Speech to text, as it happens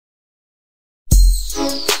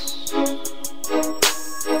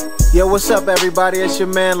Yo, what's up everybody? It's your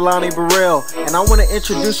man Lonnie Burrell, and I want to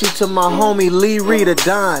introduce you to my homie Lee Rita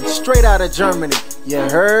Don, straight out of Germany. You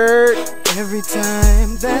heard? Every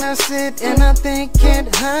time that I sit and I think, can't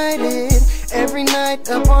hide it. Every night,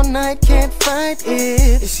 up all night, can't fight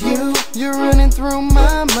it. It's you, you're running through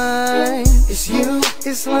my mind. It's you,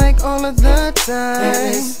 it's like all of the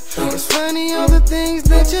time. It's funny all the things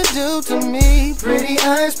that you do to me. Pretty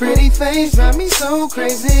eyes, pretty face, drive me so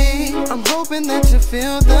crazy. I'm hoping that you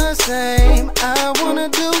feel the same. I wanna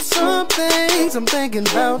do some things. I'm thinking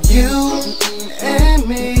about you and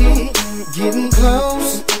me, getting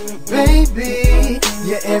close, baby.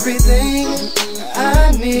 You're everything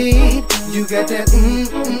I need. You got that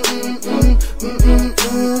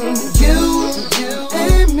You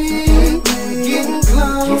and me, getting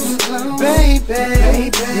close, baby.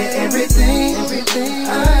 You're everything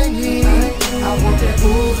I need. I want that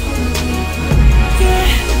Yeah.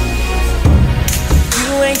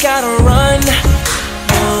 You ain't gotta run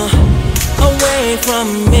away from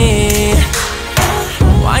me.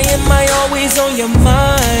 Why am I always on your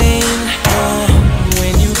mind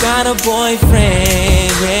when you got a boyfriend?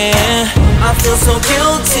 Yeah, I feel so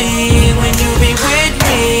guilty when you be with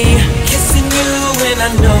me, kissing you and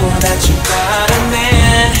I know that you got a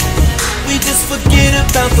man. We just forget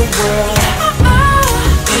about the world.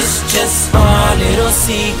 It's just our little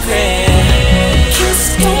secret.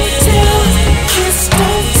 Kiss, don't tell, kiss,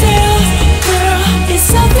 don't tell. Girl, it's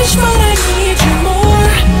selfish but I need you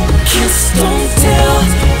more. Kiss, don't tell,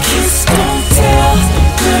 kiss, don't tell.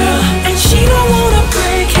 Girl, and she don't wanna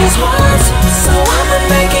break his heart, so I'ma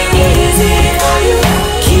make it easy for you.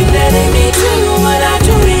 Keep letting me do what I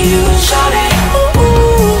do to you, shawty. Ooh,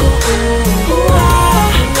 ooh, ooh, ooh, ah.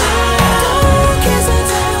 Don't kiss and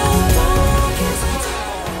tell, don't kiss and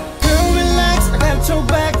tell. Girl, relax, I got your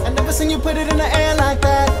back. I never seen you put it in the air like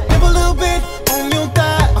that. Give a little bit on your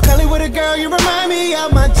thigh. I'm Kelly with a girl, you remind me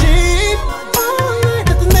of my Jeep.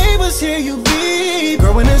 Let the neighbors hear you beep.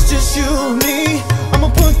 Girl, when it's just you and me, I'ma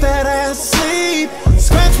put that ass to sleep.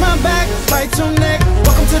 Scratch my back, bite your neck.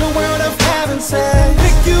 Welcome to the world of having sex.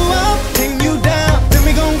 Pick you up, pin you down, then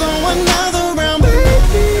we gon' go another round,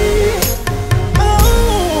 baby.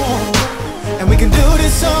 Oh, and we can do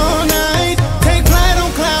this all night. Take flight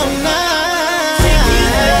on cloud nine.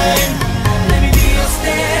 Let me be your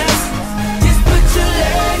stairs. Just put your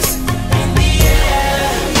legs in the air.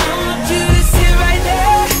 I want you to sit right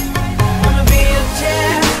there. I'ma be your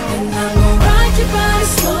chair, and I'm gonna ride your body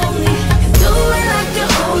slowly and do it like you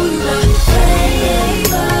own the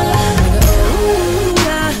favor. Like a ooh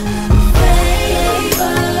yeah,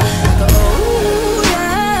 favor. Like a ooh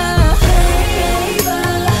yeah, favor.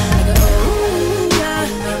 Like a ooh yeah.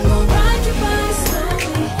 I'm gonna ride your body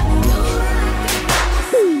slowly and do it like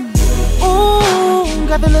you. Ooh,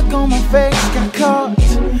 got the look on my face, got caught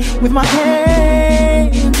with my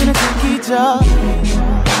hands in a cookie jar.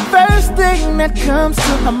 First thing that comes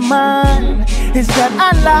to my mind is that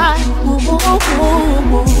I lie. Ooh, ooh,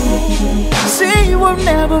 ooh, ooh. She will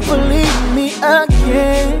never believe me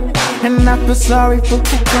again, and I feel sorry for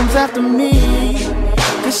who comes after me,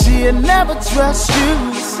 cause she'll never trust you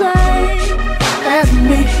the same as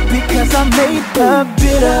me, because I made her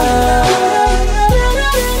bitter.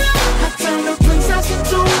 I turned the princess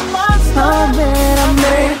into a monster. Oh man, I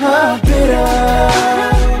made her bitter.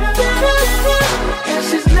 And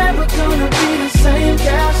she's never gonna be the same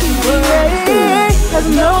gal she was. There's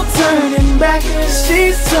no turning back,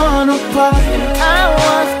 she's torn apart. I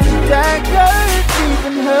was the dagger deep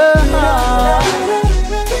in her heart.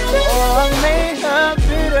 Oh, I made her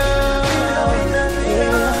bitter.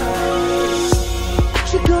 What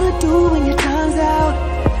you gonna do when your time's out?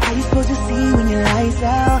 How you supposed to see when your lights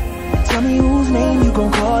out? Tell me whose name you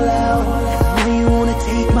gon' call out. Now you wanna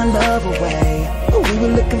take my love away, but we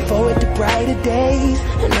were looking forward to brighter days,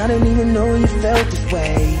 and I didn't even know you felt this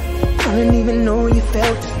way. I didn't even know you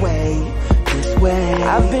felt this way, this way.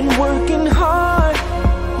 I've been working hard,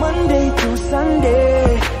 Monday through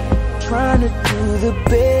Sunday, trying to do the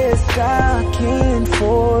best I can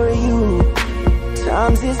for you.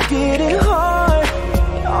 Times is getting hard,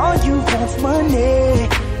 and all you want's money.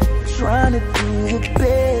 Trying to do the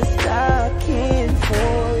best I can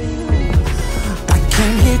for you. I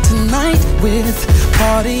came here tonight with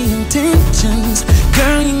party intentions.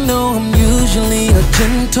 Girl, you know I'm usually a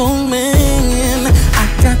gentleman. I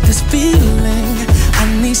got this feeling, I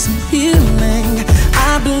need some healing.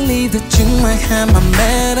 I believe that you might have my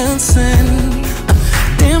medicine.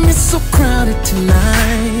 Damn, it's so crowded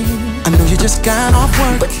tonight. I know you just got off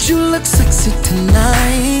work, but you look sexy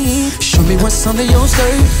tonight. Show me what's under your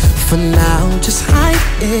skirt. For now, just hide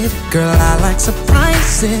it. Girl, I like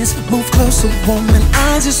surprises. Move closer, woman,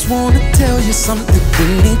 I just wanna tell you something. We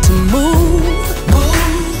need to move.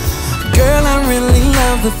 Girl, I really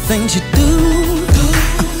love the things you do.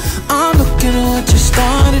 I'm looking at what you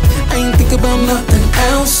started. I ain't think about nothing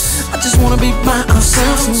else. I just wanna be by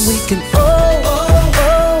ourselves and we can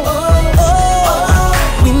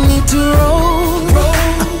we need to roll.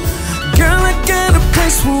 Girl, I got a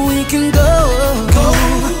place where we can go.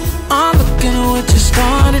 I'm looking at what you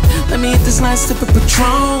started. Let me hit this last sip of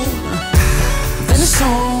Patron, then it's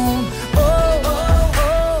on.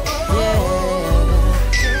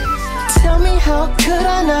 Tell me, how could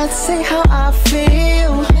I not say how I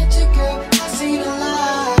feel?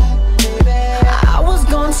 I was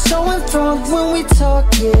gone so enthralled when we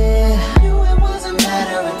talked, yeah. Knew it was a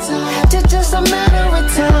matter of time. Just a matter of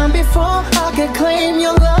time before I could claim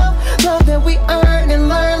your love. Love that we earned and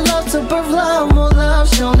learned. Love to birth love, more love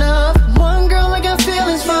shown up. One girl I got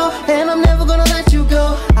feelings for, and I'm never gonna let you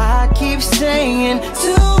go. I keep saying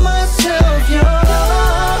to myself, you're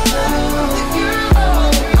love.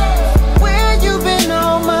 Where you been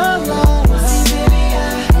all my life? Baby,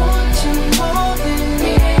 I want you more than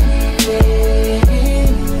anything.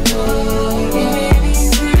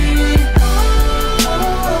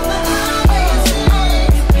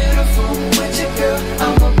 Beautiful with you, girl,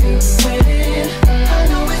 I'ma be winning. I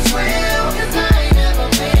know it's real, 'cause I ain't never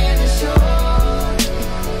been this sure.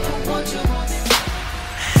 I want you more than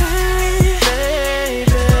Hey,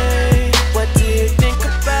 baby, what do you think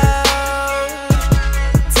about?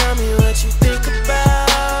 Tell me what you think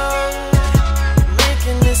about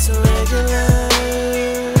making this a regular.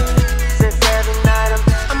 Since every night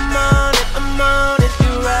I'm on it, I'm on it.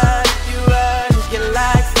 You ride it, you ride it. You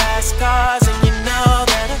like fast cars and you know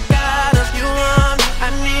that I got them. You want me, I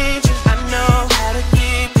need you. I know how to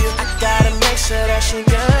keep you. I gotta make sure that she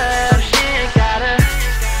good. She ain't gotta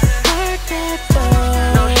work that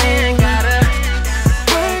boy. No, she ain't gotta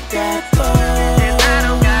work that boy. And I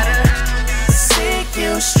don't gotta seek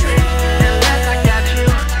you straight unless I got you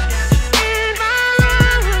in my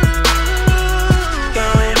room.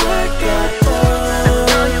 Don't work that boy. I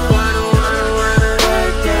know you wanna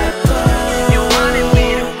work that boy. You wanted me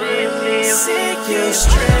to seek you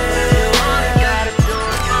straight. All I gotta do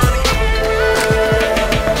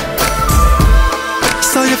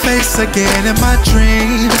Saw your face again in my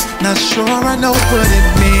dreams. Not sure I know what it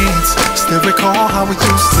means. Still recall how we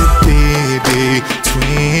used to be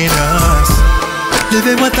between us.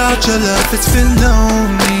 Living without your love, it's been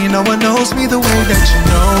lonely. No one knows me the way that you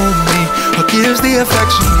know me, or gives the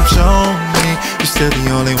affection you've shown me. You're still the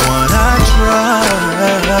only one I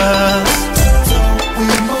trust. We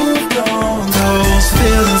moved on, those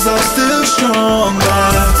feelings are still strong,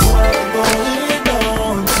 but holding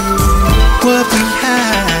on to what we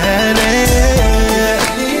had.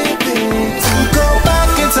 To go back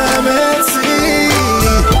in time and see.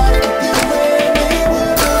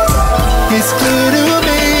 It's clear to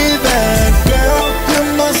me that, girl,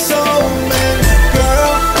 you're my soulmate.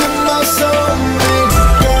 Girl, you're my soulmate.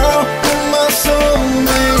 Girl, you're my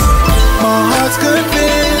soulmate. My heart's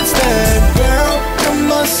convinced that, girl, you're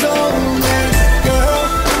my soulmate. Girl,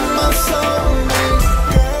 you're my soulmate.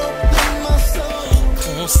 Girl, you're my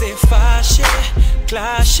soulmate. On s'est fâché,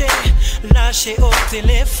 clashé, lâché au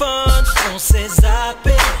téléphone. On s'est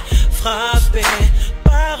zappé, frappé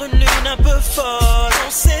par une lune un peu folle.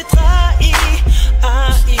 On s'est trahi,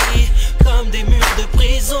 haï, comme des murs de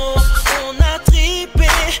prison. On a tripé,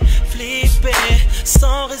 flippé,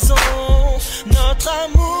 sans raison. Notre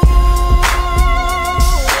amour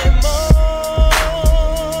est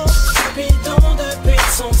mort. Cupidon depuis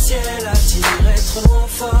son ciel a tiré trop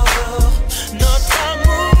fort. Notre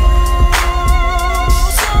amour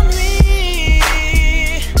s'ennuie.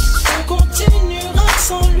 On continuera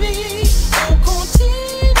sans lui. On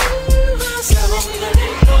continuera sans lui. Car entre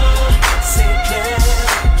les moi, c'est clair.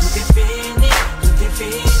 Tout est fini, tout est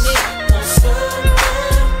fini. On se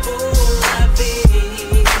perd pour la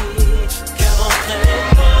vie. Car entre les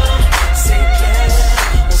moi, c'est clair.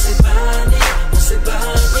 On s'est banni, on s'est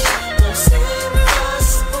banni. On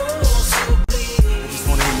s'efface, on s'oublie.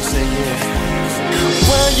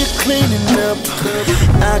 while you're cleaning up,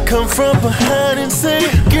 I come from behind and say,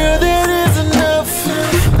 girl, that is enough.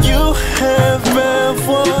 You have bath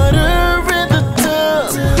water in the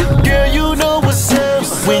tub. Girl, you know what's up.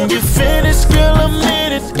 When you finish, girl, I'm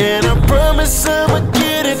in it, and I promise I'ma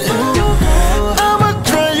get it. I'ma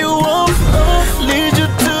dry you off, lead you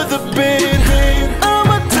to the bed.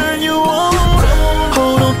 I'ma turn you on,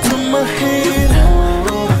 hold on to my head.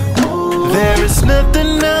 There is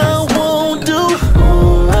nothing I won't do.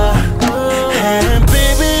 And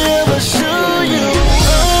baby, I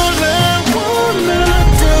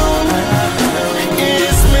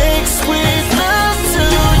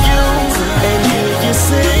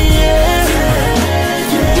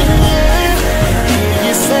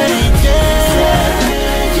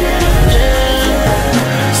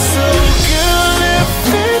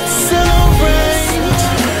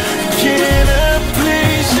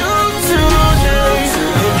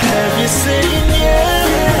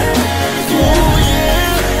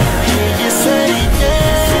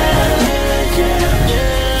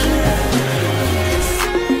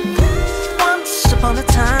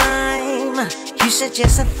it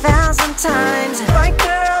just 1,000 times. Right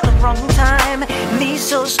girl, the wrong time. Me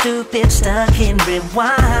so stupid, stuck in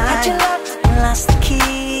rewind. Had you locked and lost the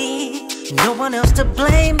key? No one else to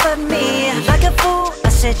blame but me. Like a fool, I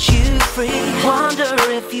set you free. Wonder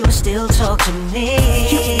if you still talk to me.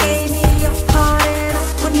 You gave me your heart and I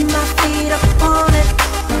put my feet up on it.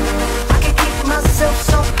 I can't keep myself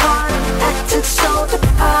so hard, acting so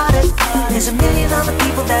departed. There's a million other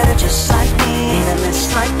people that are just like me, that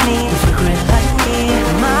less like me, with regret like me.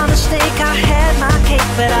 My mistake, I had my cake,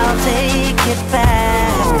 but I'll take it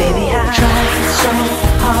back. Baby, I tried so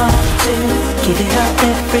hard to give it up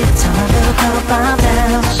every time I look up, I'm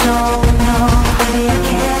down. So no, baby, I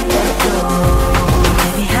can't let it go.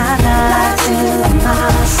 Baby, I lie to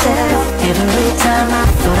myself every time I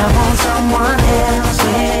thought I want someone else.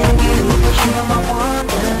 When you're my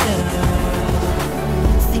wonder girl.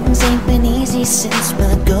 Things ain't been easy since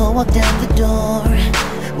my girl walked out the door.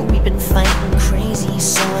 We've been fighting crazy,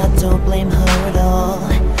 so I don't blame her at all.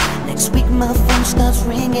 Next week my phone starts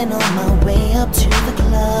ringing on my way up to the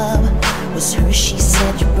club. Was her, she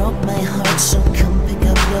said, you broke my heart, so come pick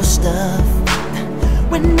up your stuff.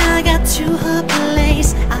 When I got to her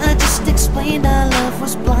place, I just explained our love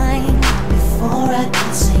was blind before I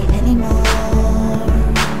could say anymore.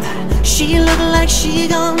 She looked like she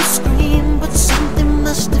gonna scream, but something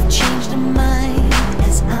must have changed her mind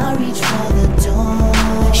as I reached for the door.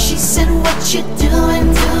 She said, what you doing?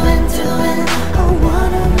 I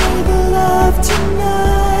wanna make love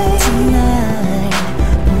tonight.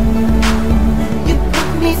 You put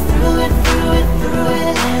me through it,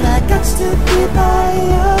 and I got to be by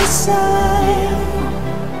your side.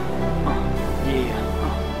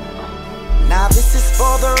 Now this is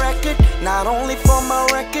for the record, not only for my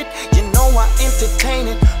record. You know I entertain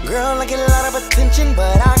it. Girl, I get a lot of attention,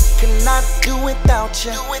 but I cannot do without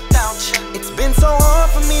you. It's been so hard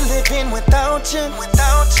for me living without you.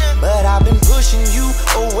 But I've been pushing you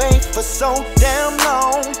away for so damn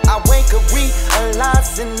long. I wake up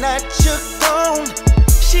realizing that you're gone.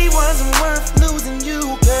 She wasn't worth losing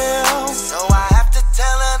you, girl. So I have to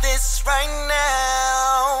tell her this right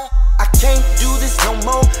now. I can't do this no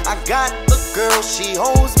more. I got a girl, she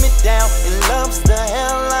holds me down and loves the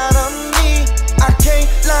hell out of me. I can't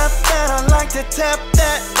lie that I like to tap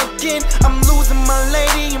that again. I'm losing my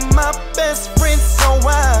lady and my best friend, so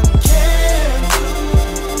I can't do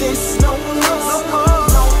this no more.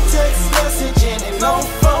 No text messaging and no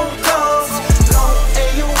phone calls. No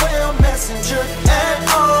AOL messenger at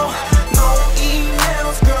all. No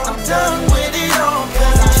emails, girl, I'm done with it all.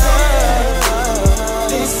 Cause I can't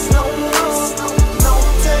do this no more. No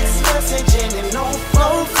text messaging and no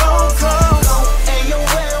phone calls. No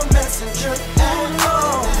AOL messenger at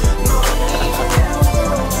all. No emails.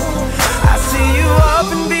 I see you up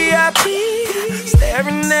in VIP,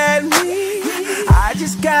 staring at me. I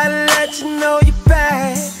just gotta let you know you're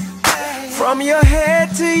bad. From your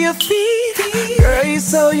head to your feet, girl, you're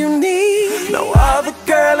so unique. No other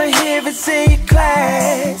girl in here is in your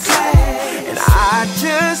class. And I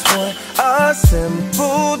just want a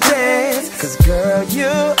simple dance, cause girl,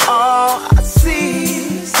 you're all I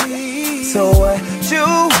see. So what you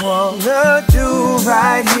wanna do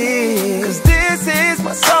right here? Cause this is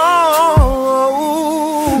my song.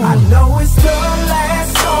 I know it's the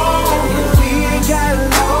last song, and we ain't got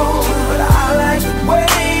long, but I like the way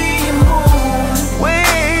you move,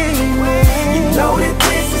 you know that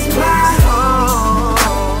this is my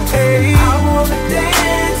home. Hey, I wanna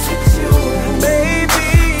dance with you, baby,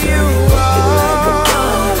 you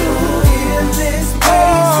are in this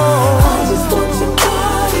place. I just want your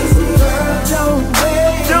body, girl,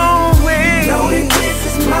 don't wait, know that this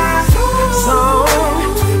is my song,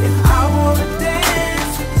 and I wanna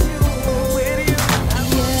dance with you. Where do you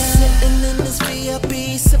Sitting in this VIP,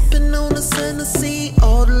 sipping on the Tennessee.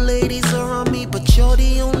 All the ladies are on me, but you're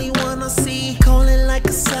the only one I see. Calling like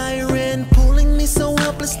a siren, pulling me so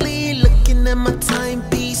helplessly. Looking at my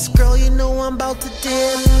timepiece, girl, you know I'm about to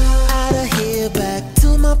dip out of here, back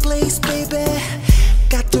to my place, baby.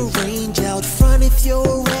 Got the range out front if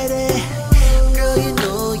you're ready. Girl, you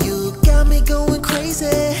know you got me going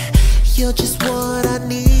crazy. You're just what I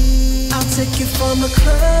need. I'll take you from the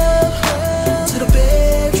club to the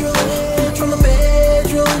bedroom, from the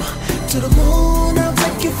bedroom to the moon. I'll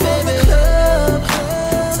take you from the club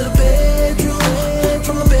to the bedroom,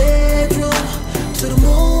 from the bedroom to the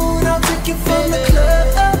moon. I'll take you from the club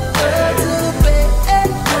to the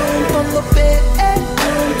bedroom, from the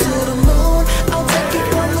bedroom to the moon. I'll take you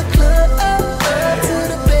from the club to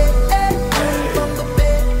the bedroom, from the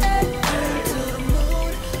bedroom to the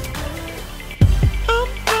moon. I'm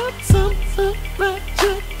got something right,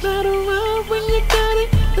 just not around when you got it,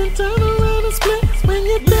 then turn around and split.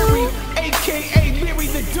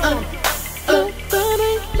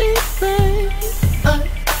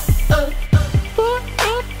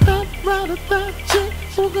 a thought chick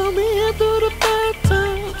who gon' be here through the bad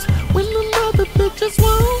times when the mother bitches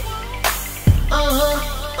won't.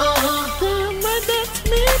 Damn right, that's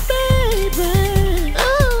me, baby.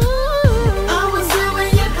 I was here when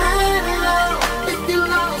you had it all. If you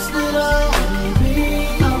lost it all, baby,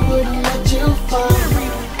 I wouldn't let you fall.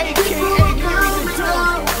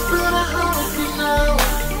 But I hope you know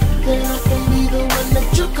that I can be the one that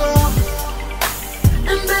you call.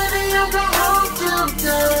 And baby, I'm gonna hold you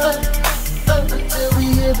down until we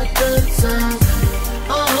hear the gun sound.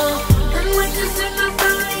 And when you sing the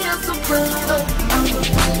belly, I'm so proud.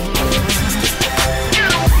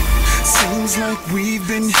 Seems like we've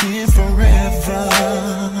been here forever.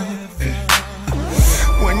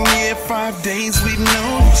 1 year, 5 days, we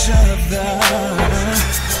know each other.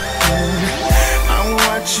 I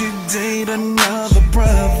watch you date another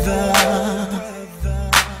brother.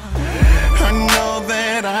 I know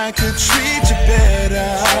that I could treat you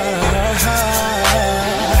better.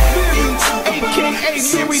 AKA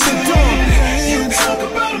Mary the Dog. You talk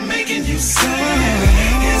about making you sad.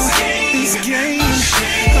 It's game, a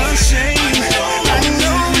shame. I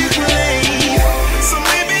know we played, so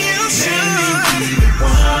maybe you should.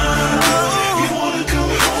 You wanna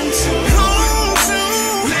come home to?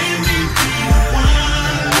 Let me be the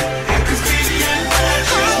one. 'Cause baby, I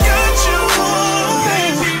got you.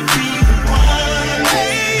 Let me be the one.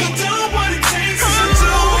 I do what it takes to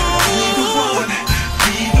do.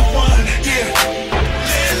 Be the one, yeah.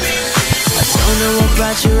 Let me be. I don't know what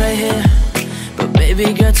brought you right here, but baby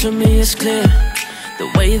girl, to me it's clear. The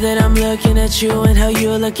way that I'm looking at you and how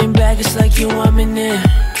you're looking back, it's like you want me near.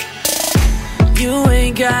 You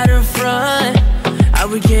ain't got a front. I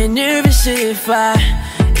would get nervous if I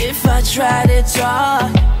tried to talk.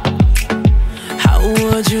 How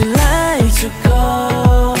would you like to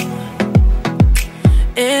go?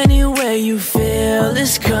 Anywhere you feel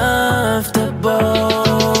is comfortable.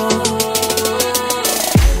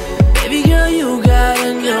 Baby girl, you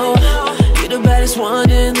gotta know, you're the baddest one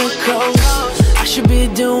in the coast. I should be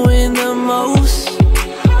doing the most.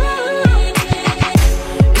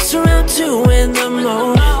 It's around 2 in the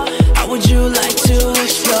morning. How would you like to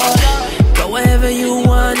explore? Go wherever you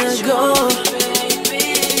wanna go.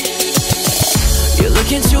 You're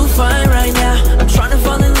looking too fine right now. I'm trying to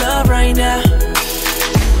fall in love right now.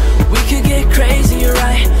 We could get crazy,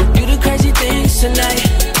 right? Do the crazy things tonight.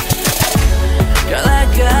 Girl, I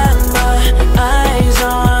got my eyes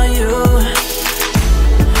on you.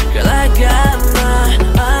 Girl, I got my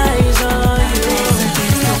eyes on you.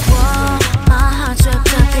 Against the wall, my heart's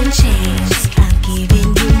wrapped up in chains. I've given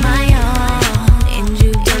you my all, and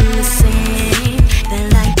you've done the same. Been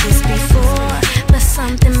like this before, but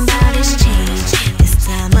something about it's changed. This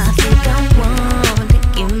time I think I want to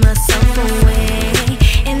give myself away.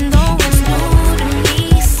 And though it's new to me,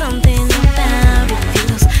 something about it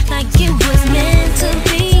feels like it was meant to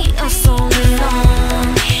be. So long,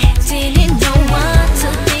 didn't know what to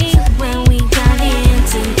think when we got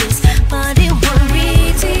into this, but it would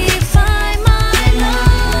redefine my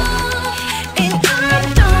love. And I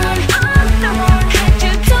don't had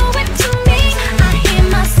you do it to me. I hear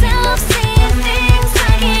myself saying things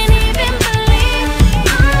I can't even believe.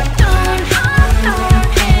 I don't,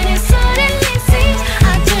 and it suddenly seems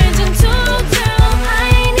I turned into a girl I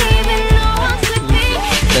ain't even know what to be.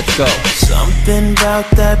 Let's go. Something about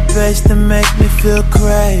that bass that make me feel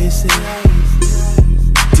crazy.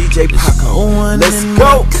 DJ Paco, let's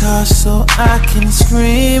go. Car so I can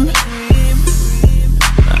scream.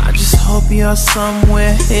 I just hope you're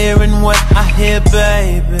somewhere hearing what I hear,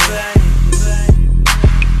 baby.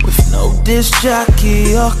 With no disc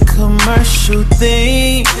jockey or commercial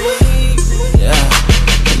theme. Yeah.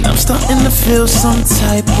 And I'm starting to feel some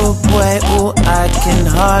type of way. Oh, I can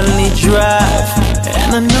hardly drive.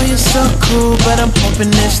 And I know you're so cool, but I'm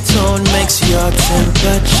hoping this tune makes your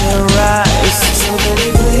temperature rise. So baby,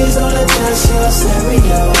 please don't adjust your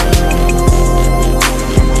stereo.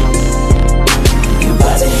 You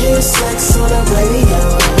about to hear sex on the radio.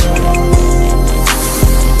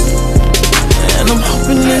 And I'm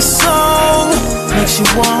hoping this song makes you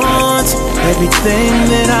want everything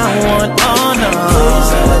that I want. Oh no, please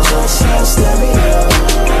don't adjust your stereo.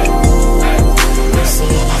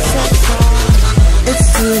 It's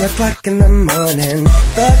 2 o'clock in the morning.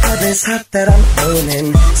 The club is hot that I'm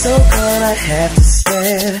owning. So cold I have to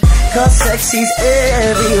stare. Cause sexy's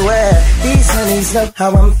everywhere. These honeys know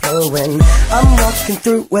how I'm flowing. I'm walking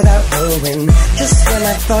through without knowing. Just when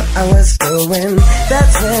I thought I was going,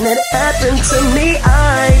 that's when it happened to me.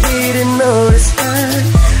 I didn't notice her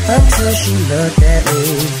until she looked at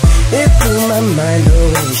me. It blew my mind the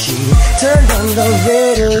way she turned on the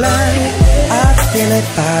red light. I feel it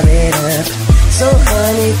bobbing up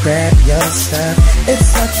grab your stuff.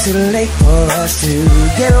 It's not too late for us to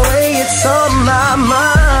get away, it's on my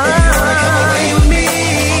mind. If you wanna come away with me,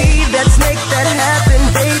 let's make that happen,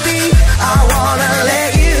 baby. I wanna let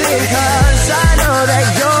you in, cause I know that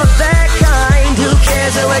you're that kind who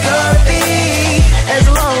cares who we're gonna be. As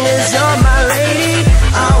long as you're my lady,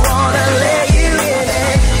 I wanna let you in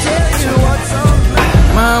and tell you what's on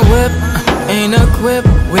my whip ain't equipped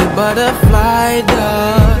with butterfly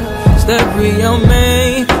doves. Stereo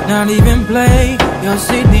made, not even play your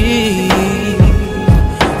CD.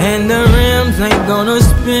 And the rims ain't gonna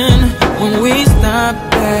spin when we stop,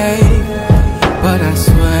 babe. But I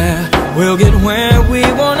swear we'll get where we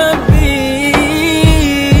wanna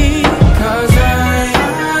be. Cause I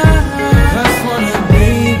just wanna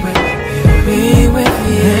be with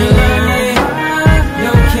you. And I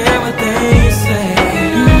don't care what they say.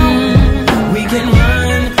 We can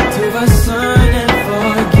run to the sun and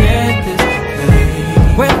forget this day.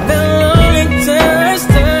 With the lonely terrace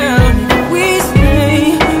down, we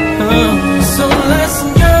stay. So let's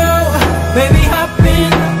go, baby, hop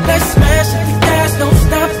in. Let's smash the gas, don't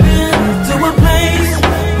stop in. To a place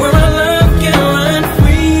where our love can run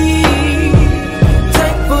free.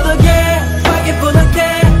 Tank full of gas, pocket full of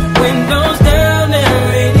gas. Windows down and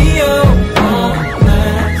radio on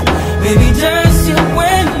blast. Baby, just you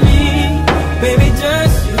and me. Baby,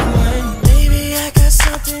 just you and me. Baby, I got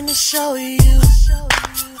something to show you,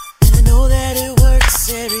 and I know that it works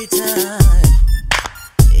every time.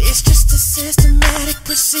 It's just a systematic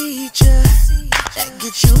procedure that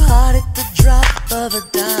gets you hard at the drop of a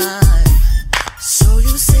dime. So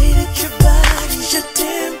you say that your body's your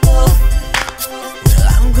tempo. Well,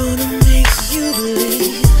 I'm gonna make you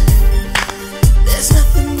believe there's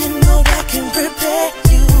nothing you know that can prepare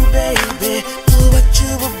you, baby, for what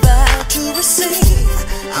you're about to receive.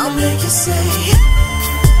 I'll make you say,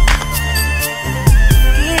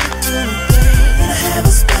 give it to me, babe. And I have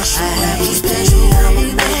a special way, baby, I'ma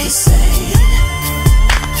make you say.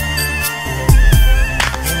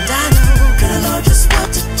 And I know, girl, I know just what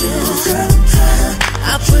to do, girl.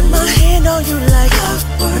 I put my hand on you like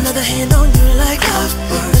another hand on you like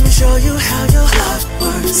let me show you how your love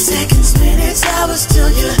works. Seconds, minutes, hours till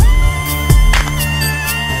you.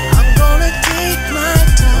 I'm gonna take my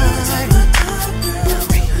time.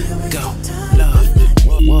 Go, love.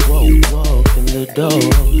 Whoa, whoa, whoa, in the door,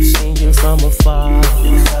 seen you from afar.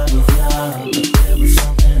 There was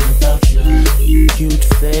something about you. Cute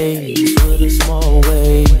face with a small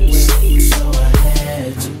waist, so I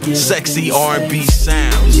had to get Sexy R&B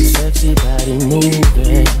sounds. sexy body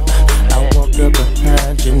moving. I walked up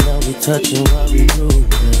behind you, now we touching while we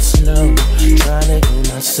moving slow. Trying to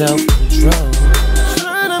get my self-control,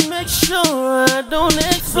 trying to make sure I don't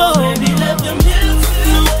explode. Baby, let them hit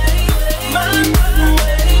my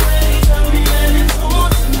way. Tell me that it's on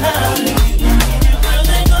tonight. Girl,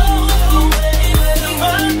 they go away.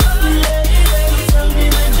 Tell me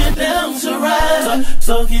that you're down to ride.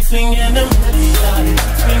 So keep swinging them hips, shawty.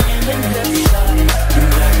 Swinging them hips, shawty. You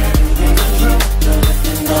got me in control. Don't let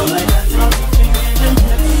them go like that. So keep swinging them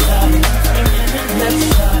hips, shawty. Swinging them hips,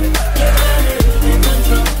 shawty. You got me in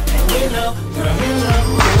control. And you know, girl, you know.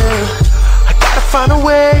 I gotta find a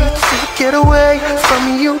way to get away from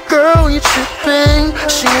you, girl, you're tripping.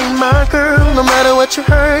 She ain't my girl, no matter what you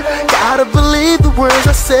heard. Gotta believe the words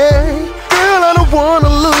I say. Girl, I don't wanna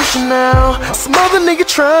lose you now. Some other nigga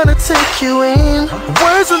trying to take you in.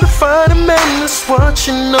 Words of the defining man, that's what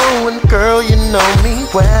you know. And girl, you know me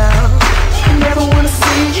well. I never wanna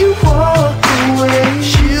see you walk away.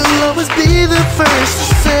 You'll always be the first to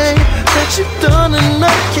say that you've done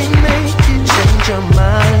enough, can't make you change your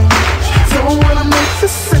mind. Don't wanna make the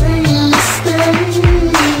same mistake,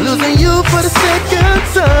 losing you for the second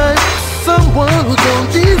time. Someone who don't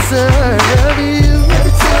deserve you.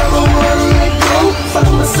 Every time I wanna let go,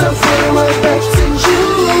 find myself running right back to you.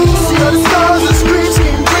 See all the stars and screams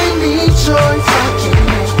can bring me joy if I can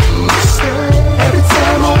make you stay. Every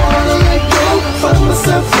time I wanna let go, find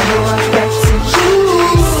myself running right back to you.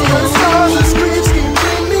 See all the stars and screams can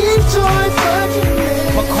bring me joy if I can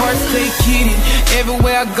make. My car stay kitted.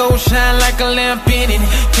 Everywhere I go, shine like a lamp in it.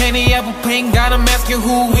 Candy apple pink, got 'em asking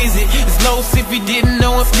who is it. It's Los if you didn't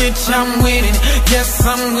know it's Mitch, I'm winning. Yes,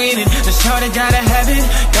 I'm winning. The shorty gotta have it.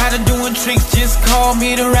 Gotta doing tricks, just call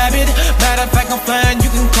me the rabbit. Matter of fact, I'm flying, you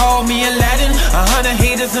can call me Aladdin. 100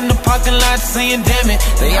 haters in the parking lot saying damn it.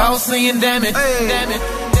 They all saying damn it, damn it, damn it.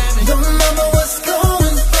 Don't remember what's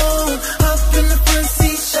going on. Up in the front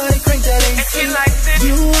seat, shawty, crank that AC. And she likes it.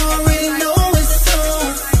 You already know it's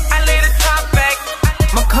on. I lay the top back.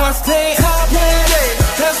 My car stay hot, yeah.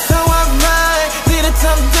 That's how I ride. Lay the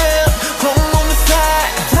top down, home on the side.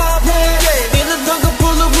 Top, yeah. In the dark, I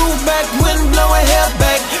pull up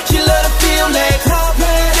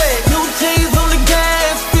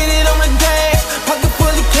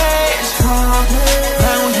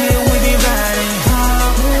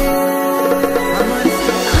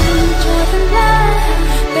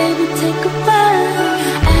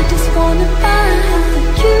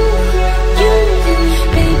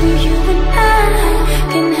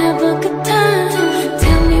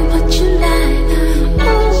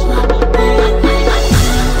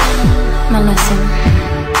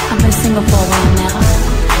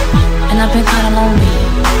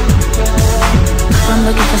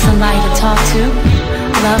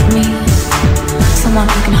someone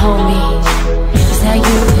who can hold me. Is that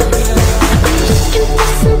you? I'm looking for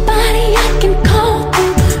somebody I can call to.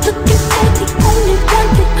 Looking for the only one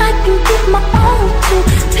that I can give my all to.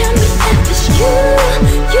 Tell me if it's you.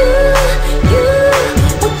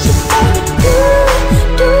 What you wanna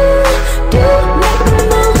do? Make a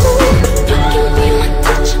move. You can be my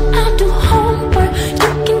touch, I'll do homework. You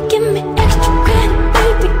can give me extra credit,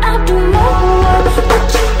 baby, I'll do more. What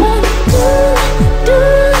you wanna do?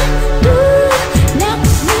 Now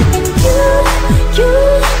it's me and you.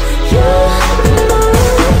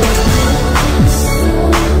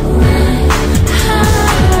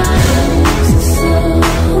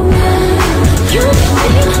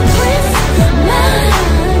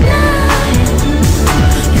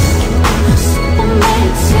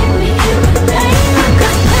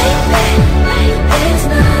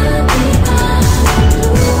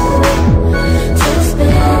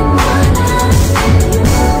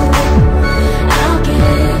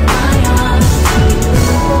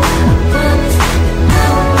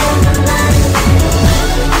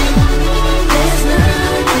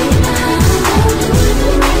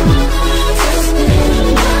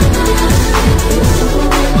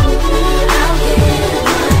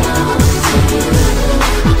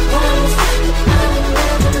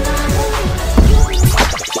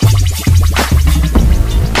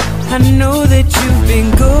 I know that you've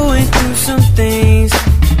been going through some things,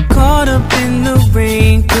 caught up in the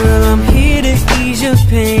rain. Girl, I'm here to ease your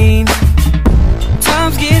pain.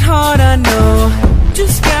 Times get hard, I know,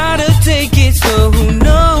 just gotta take it slow. Who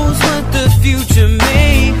knows what the future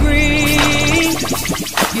may bring?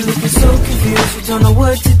 You're looking so confused, you don't know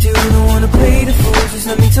what to do. Don't wanna play the fool, just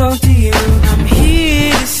let me talk to you. I'm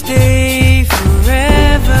here to stay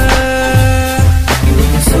forever.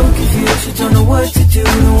 So confused, you don't know what to do.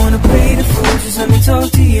 Don't wanna play the fool, just let me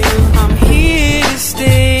talk to you. I'm here to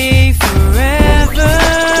stay forever.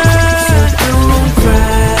 So don't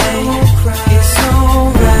cry, it's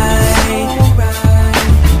alright.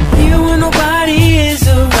 Here when nobody is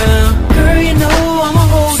around, girl, you know I'ma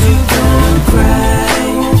hold you. Don't cry,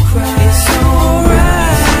 it's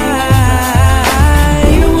alright.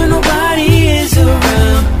 Here when nobody is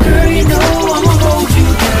around, girl, you know I'ma hold you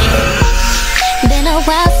down. Been a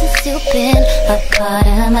while since you've been a part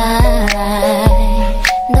of my life.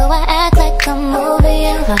 Though I act like I'm over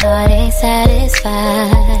you, my heart ain't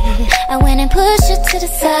satisfied. I went and pushed you to the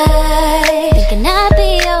side, thinking I'd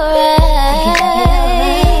be alright.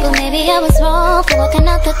 But maybe I was wrong for walking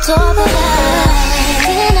out the door, but I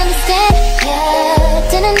didn't understand, yeah,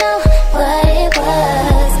 didn't know what it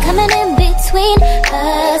was coming in between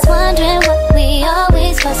us, wondering what we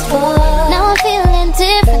always was for. Now I'm feeling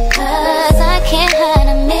different, cause I can't hide,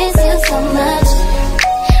 I miss you so much.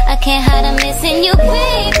 I can't hide, I'm missing you,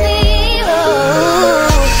 baby. Oh,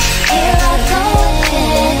 here I go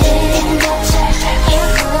again.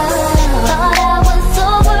 Thought I was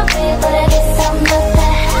over it, but I guess I'm not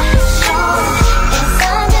that strong. And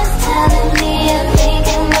I'm just telling me you're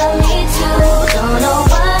thinking about me too. Don't know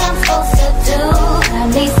what I'm supposed to do. Got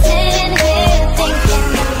me sitting here thinking.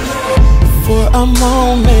 For a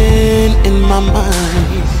moment in my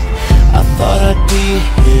mind, I thought I'd be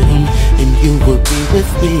him and you would be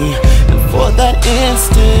with me. And for that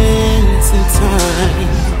instant in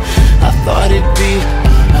time, I thought it'd be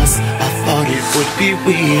us, I thought it would be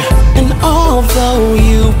we. And although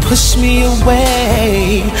you pushed me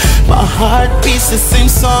away, my heart beats the same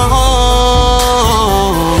song.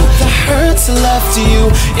 The hurts left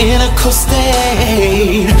you in a cold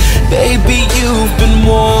state. Baby, you've been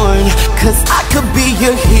warned, cause I could be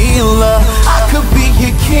your healer, I could be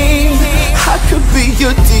your king, I could be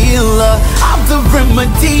your dealer. I'm the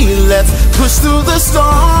remedy. Let's push through the storm.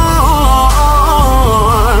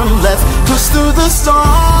 Let's push through the storm.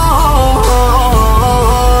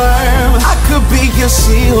 I could be your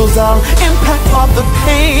shield, I'll impact all the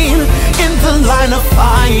pain in the line of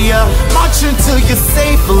fire. March until you're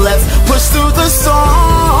safe. Let's push through the storm.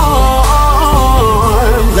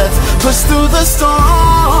 Let's push through the storm.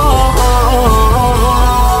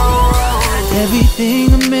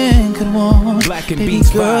 Everything a man could want, Black and baby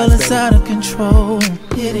Beatz girl Vibez, is out of control.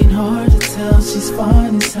 It ain't hard to tell, she's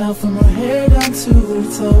fine as hell from her hair down to her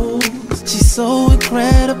toes. She's so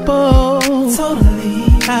incredible, totally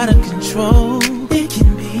out of control. It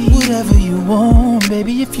can be whatever you want,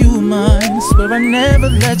 baby, if you mind. Swear I never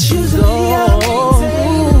let you go.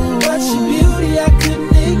 But your beauty I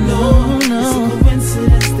couldn't ignore. It's a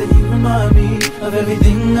coincidence that you remind me of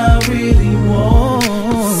everything I really want.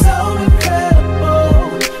 So incredible,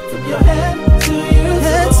 from your head to your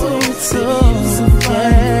toes. So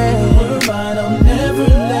fine, I'll never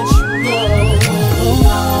let you go.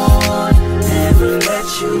 Never let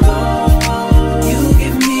you go. You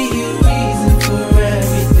give me a reason for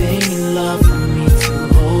everything in love for me to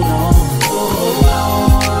hold on. Hold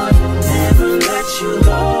on, never let you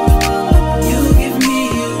go. You give me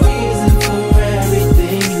a reason for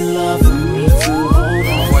everything in love for me to hold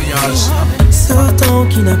on. Voyage. Ce temps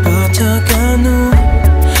qui n'appartient qu'à nous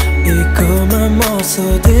est comme un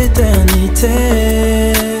morceau d'éternité.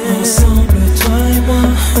 Ensemble, toi et moi,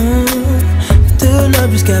 de là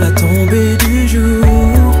jusqu'à la tombée du jour,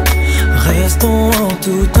 restons en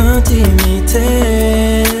toute intimité.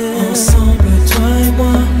 Ensemble, toi et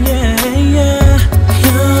moi, yeah, yeah.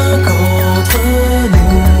 Rien qu'entre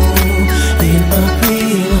nous, il m'a pris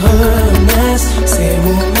une renaisse, ces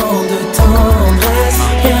moments de tendresse.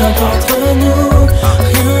 Rien qu'entre nous,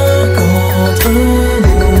 rien qu'entre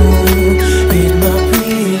nous, il m'a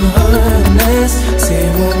pris une renaisse, ces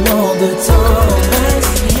moments de tendresse.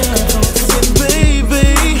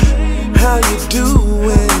 How you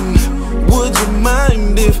doing? Would you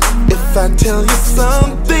mind if I tell you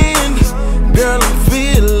something? Girl, I'm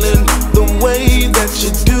feeling the way that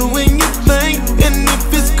you're doing your thing. And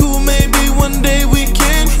if it's cool, maybe one day we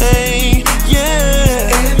can hang.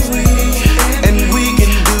 Yeah, and we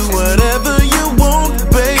can do whatever you want,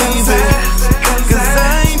 baby. Cause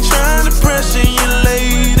I ain't trying to pressure you,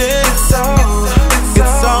 lady. It's all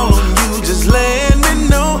on you, just let me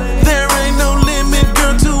know. There ain't no limit,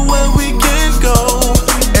 girl, to where we can go.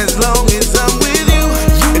 As long as I'm with you,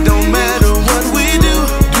 it don't matter what we do,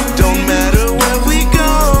 don't matter where we go.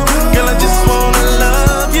 Girl, I just wanna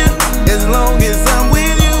love you. As long as I'm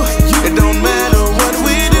with you, it don't matter what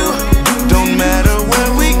we do, don't matter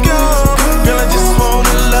where we go. Girl, I just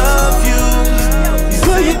wanna love you.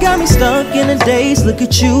 Girl, you got me stuck in the days. Look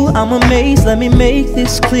at you, I'm amazed. Let me make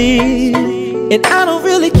this clear. And I don't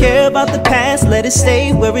really care about the past. Let it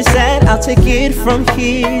stay where it's at. I'll take it from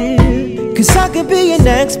here. Cause I could be your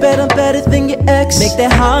next, better than your ex. Make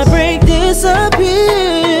that heartbreak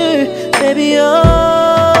disappear. Baby,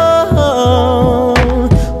 oh,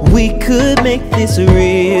 we could make this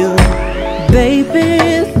real. Baby,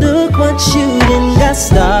 look what you done got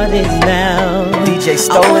started now. DJ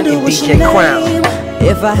Stolen and DJ Crown.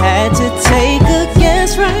 If I had to take a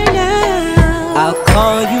guess right now, I'll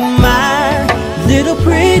call you my little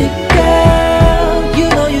pretty girl. You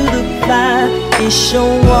know you look fly. It's your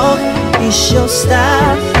walk, it's your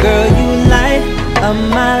style. Girl, you light of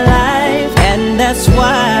my life, and that's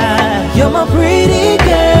why you're my pretty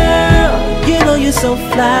girl. You know you're so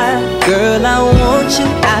fly. Girl, I want you,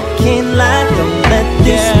 I can't lie. Don't let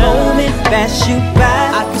this moment pass you by.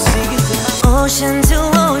 I can see it. Ocean to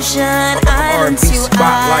ocean, island to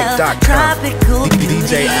island, tropical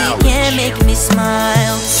beauty can make me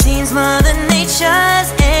smile. Seems Mother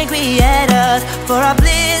Nature's angry at us for our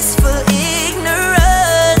blissful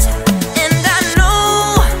ignorance. And I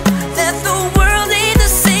know that the world ain't the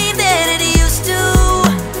same that it used to.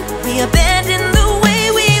 We abandoned the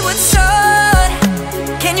way we were taught.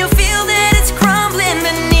 Can you feel that it's crumbling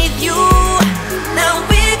beneath you? Now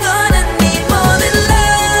we're gonna need more than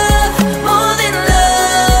love, more than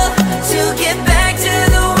love, to get back to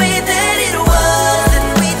the way that it was. And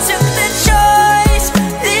we took the choice,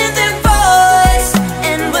 lived their voice,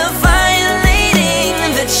 and we're violating.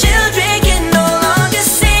 The children can no longer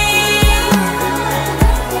sing.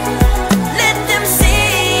 Let them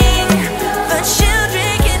sing. The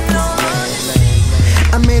children can no longer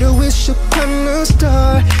sing. I made a wish upon a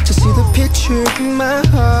star to see the picture in my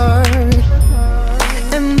heart,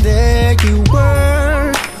 and there you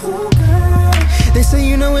were. They say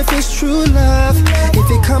you know if it's true love,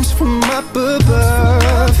 if it comes from up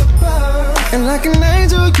above. And like an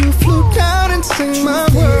angel you flew down and sang my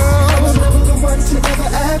world. I was never the one to ever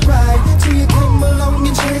act right, till you came along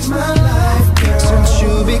and changed my life, girl. Since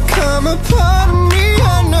you become a part of me, I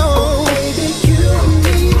know, baby,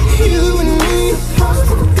 you and me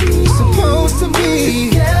supposed to be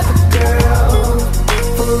together, girl,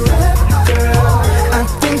 forever, girl. I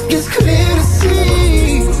think it's clear to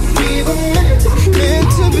see we were meant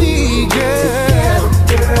to be, girl,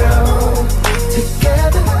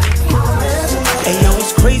 together, forever. Hey yo,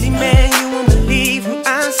 it's crazy, man, you won't believe who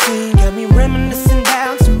I see. Got me reminiscing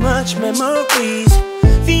down too much memories.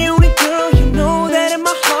 The only girl you know that in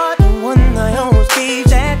my heart, the one I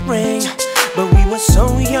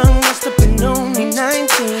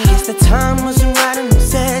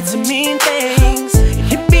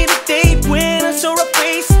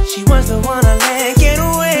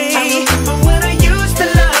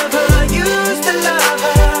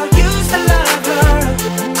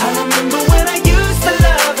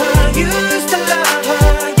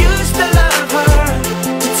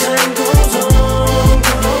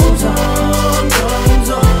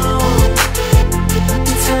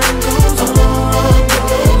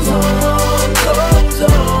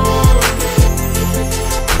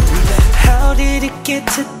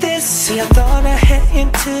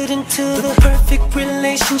to the perfect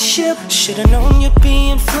relationship. Should've known you'd be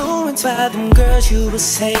influenced by them girls you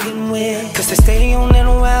was hanging with, cause they stay on that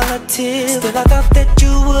relative. Still I thought that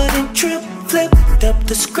you wouldn't trip. Flipped up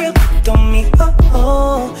the script on me,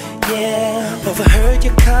 oh, yeah. Overheard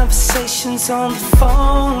your conversations on the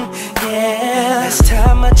phone, yeah. Last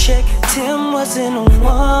time I checked, Tim wasn't a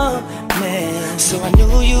woman, so I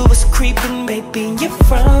knew you was creeping, maybe in your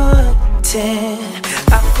frontin'.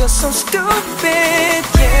 I feel so stupid,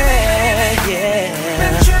 yeah, yeah.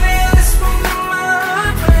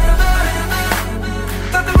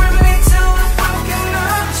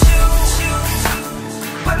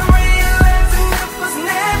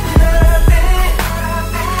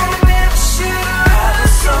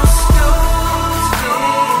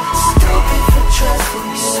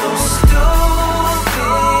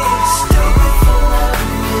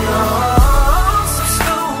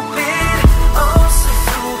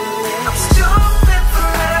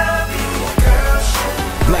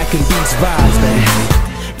 Beatz Vibez, baby.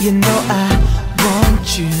 You know I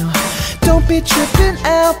want you. Don't be tripping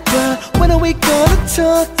out, but when are we gonna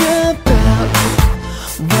talk about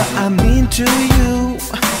what I mean to you?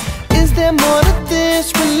 Is there more to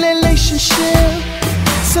this relationship?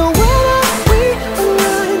 So when are we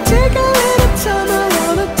around? Take a little time, I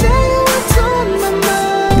wanna tell you what's on my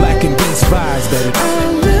mind. Black and Beatz Vibez, baby. I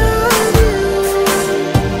love you.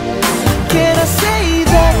 Can I say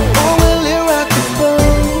that, or will it rock the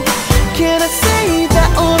boat? Can I say that,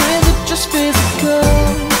 or is it just physical?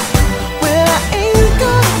 Well, I ain't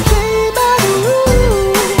gonna play by the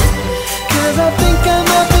rules, cause I think I'm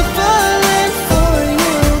up and falling for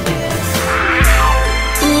you.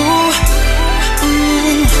 Ooh,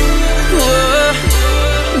 ooh, whoa,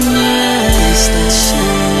 nice, that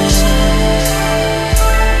shit.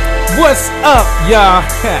 What's up, y'all?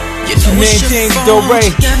 It's your man James Doré,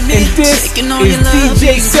 and this is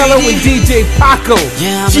DJ Cello and DJ Paco.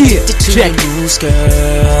 Yeah, I'm addicted to your moves, girl.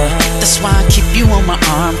 That's why I keep you on my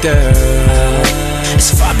arm, girl.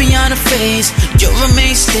 It's far beyond a phase. You're a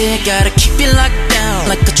mainstay. Gotta keep you locked down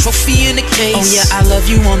like a trophy in a case. Oh yeah, I love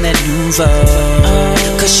you on that Nouveau,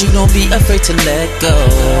 cause you don't be afraid to let go.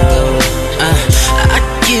 I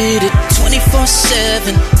get it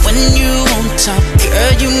 24/7 when you on top,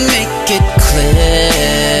 girl. You make it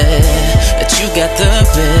clear that you got the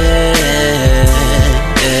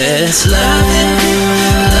best love.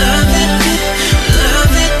 Love it,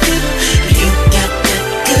 love it. You got that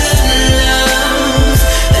good love.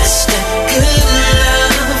 That's that good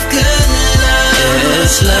love, good love.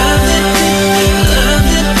 Yes, love it, love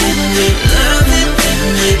it, love it.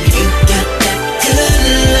 You got that good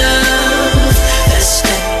love. That's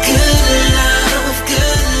that good love,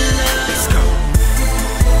 good love. Let's go.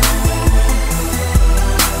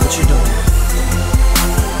 What you doing?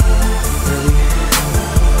 Really?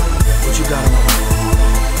 What you got on?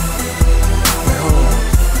 Wait, hold on.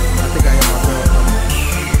 I think I hear my girl coming.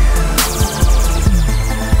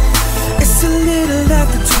 It's a little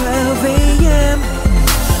after 12 a.m.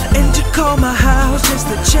 and you call my house just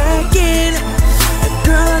to check in. And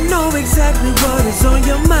girl, I know exactly what is on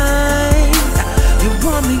your mind. You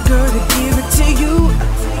want me, girl, to give it to you.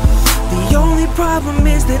 The only problem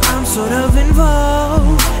is that I'm sort of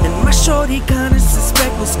involved, and my shorty kinda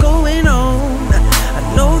suspect what's going on. I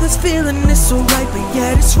know this feeling is so right, but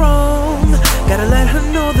yet it's wrong. Gotta let her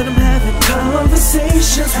know that I'm having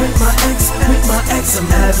conversations with my ex, with my ex. I'm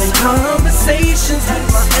having conversations with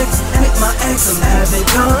my ex, with my ex. I'm having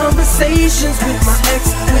conversations with my ex,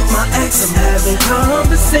 with my ex. I'm having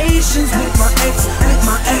conversations with my ex, with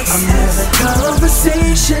my ex. I'm having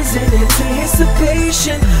conversations in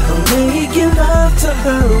anticipation of making love to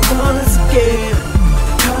her once again.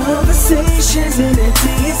 Conversations in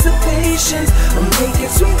anticipations of making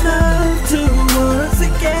sweet love to once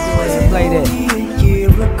again. Play that. Only a year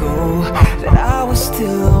ago that I was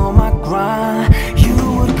still on my grind, you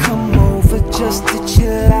would come over just to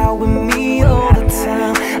chill out with me all the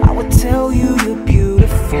time. I would tell you you're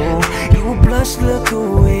beautiful, you would blush, look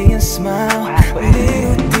away and smile. But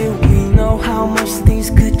little did we know how much things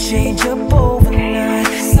could change up overnight.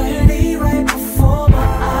 Suddenly right before my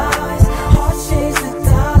eyes, heart changed to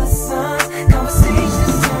dollar signs.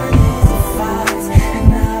 Conversations turn into fights,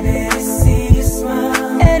 and I didn't see you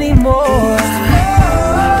smile anymore.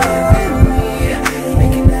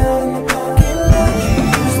 Making out in the parking lot, you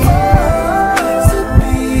used to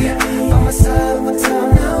be by my side all the time.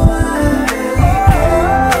 Now I'm really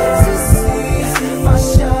to see my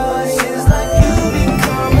shawty is like you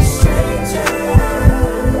become a stranger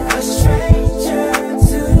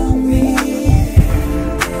to me,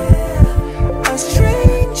 a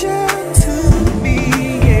stranger to me,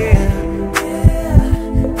 yeah.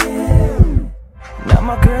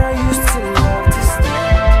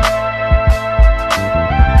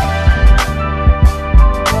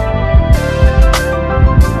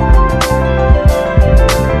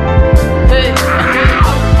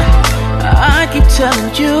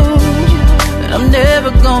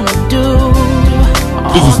 wanna do.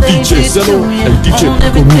 All This is DJ Cello and DJ on Paco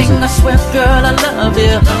everything, Music. I swear, girl, I love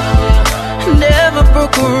you. Never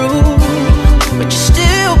broke a rule, but you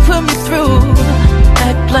still put me through.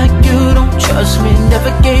 Act like you don't trust me,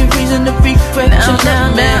 never gave reason to regret you.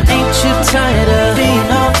 Now, ain't you tired of being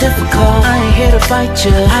all difficult? I ain't here to fight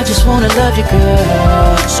you, I just wanna love you,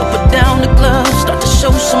 girl. So put down the gloves, start to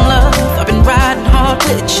show some love. I've been riding hard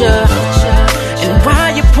with you, and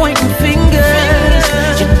while you're pointing fingers,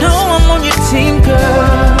 you know I'm on your team,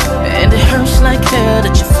 girl. And it hurts like hell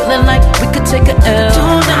that you're feeling like we could take a L.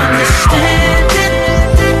 Don't understand it,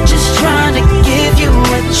 just trying to give you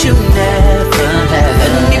what you never had.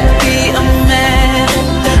 Let me be a man,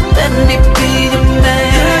 let me be your man.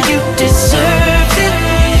 Girl, you deserve it,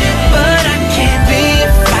 but I can't be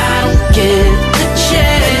if I don't get the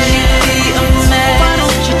chance. Let me be a man, why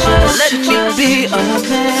don't you just let me be a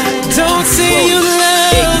man? Don't say you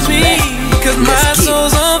love me, cause my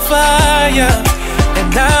soul's on fire, and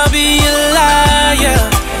I'll be a liar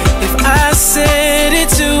if I said it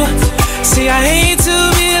too. See, I hate to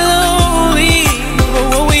be lonely, but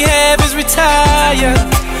what we have is retired.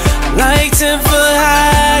 Like 10 foot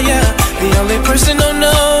higher, the only person I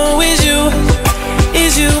know is you,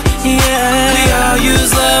 yeah. We all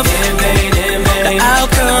use love, in vain, in vain. The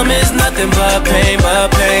outcome is nothing but pain,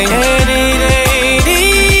 and it ain't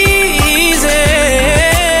easy.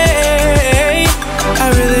 I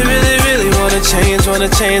really, really, really wanna change,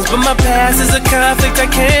 but my past is a conflict I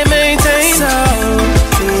can't maintain. So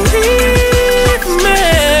leave me.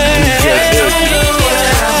 I don't know what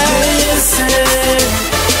I'm missing.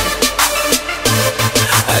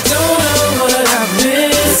 I don't know what I'm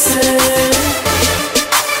missing.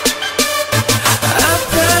 I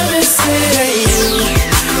promise it ain't you.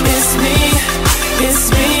 It's me, it's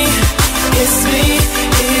me, it's me.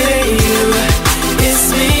 It ain't you. It's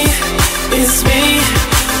me, it's me.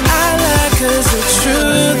 I lie 'cause the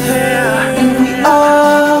truth here. And we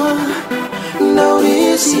all know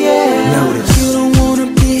this, yeah. You don't wanna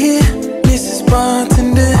be here, Mrs.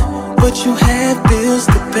 Bartender, but you have bills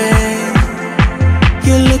to pay.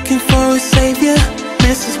 You're looking for a savior,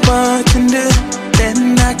 Mrs. Bartender, then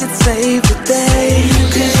I could save the day.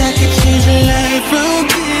 'Cause I could change your life from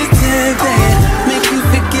this to that, make you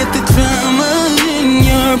forget the drama in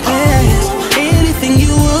your past. Anything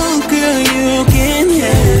you want, girl, you can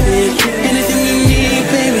have it. Anything you need,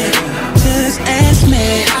 baby, just ask me.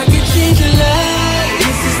 I could change your life,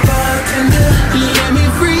 Mrs. Bartender. Let me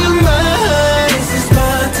free your mind, Mrs.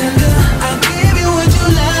 Bartender. I'll give you what you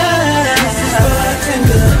like, Mrs.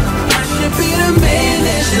 Bartender. I should be the man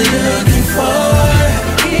that you're looking for.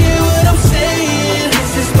 Hear what I'm saying,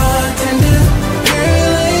 Mrs. Bartender.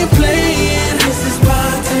 Girl, I ain't playing, Mrs.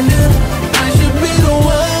 Bartender. I should be the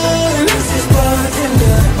one, Mrs.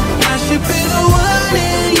 Bartender. I should be the one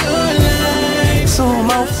in your life. So I'm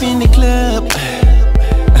off in the club,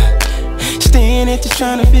 staying at just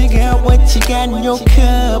trying to figure out what you got in your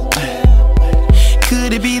cup.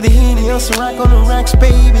 Could it be the Henny or some rock on the rocks,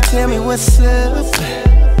 baby? Tell me what's up.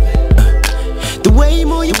 The way you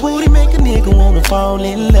move your booty make a nigga wanna fall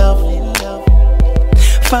in love.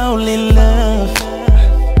 Fall in love.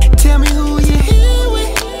 Tell me who you here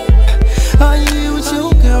with. Are you here with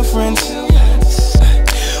your girlfriends?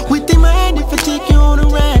 Would they mind if I take you on a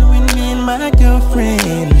ride with me and my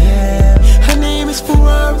girlfriend? Her name is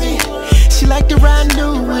Ferrari. She like to ride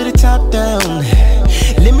new with a top down.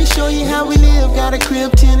 Let me show you how we live. Got a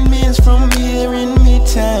crib 10 minutes from here in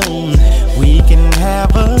Midtown. We can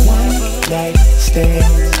have a one night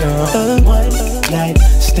stand, girl. One night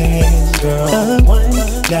stand, girl. One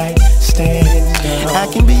night stand, girl. I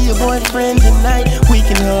can be your boyfriend tonight. We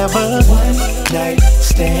can have a one night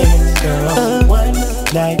stand, girl. One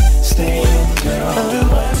night stand, girl.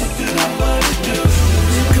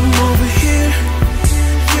 Come over here,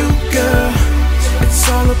 you girl. It's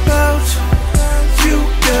all about you,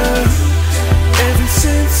 girl. Ever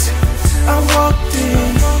since I walked in,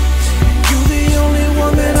 you the only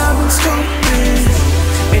one that I've been scoping.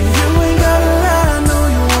 And you ain't gotta lie, I know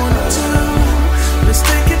you wanna do. Let's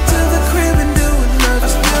take it to the crib and do what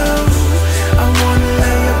lovers do. I wanna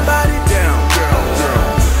lay your body down, girl.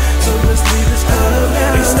 So let's leave this club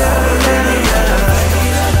now.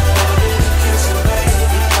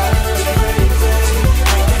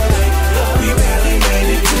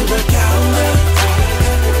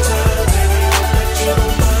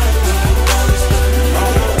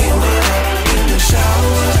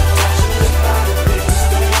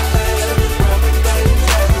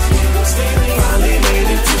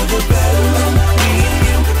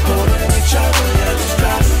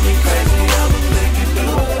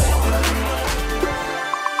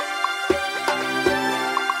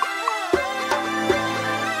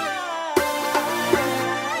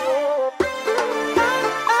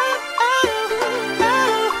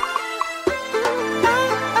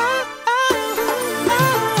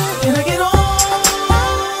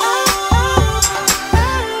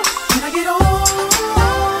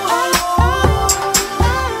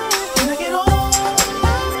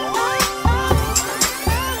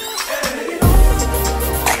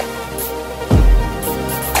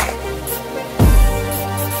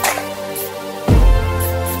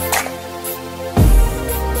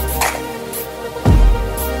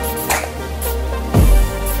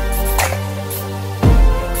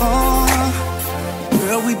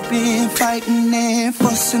 fighting and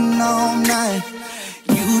fussing all night.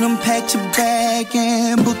 You done packed your bag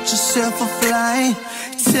and booked yourself a flight,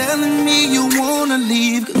 telling me you wanna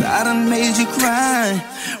leave cause I done made you cry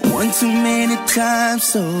one too many times,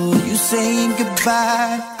 so you saying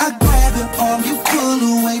goodbye. I grab your arm, you pull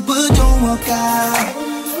away but don't walk out.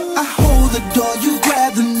 I hold the door, you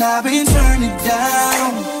grab the knob and turn it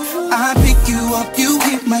down. I pick you up, you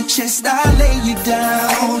hit my chest, I lay you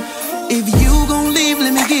down. If you gon' leave,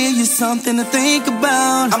 let me give you something to think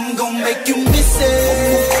about. I'm gon' make you miss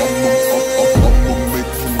it.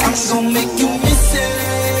 I'm gon' make you miss it.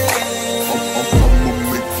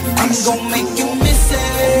 I'm gon' make you miss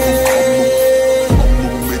it.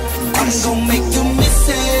 I'm gon' make you miss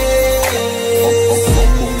it.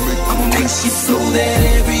 I'ma make you so that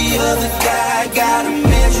every other guy gotta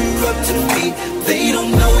measure up to me. They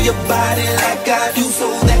don't know your body like I do,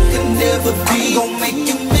 so that can never be. Gon' make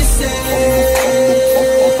you miss it.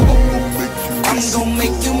 I'm gon'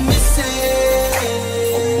 make you miss it.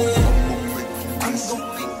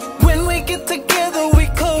 When we get together, we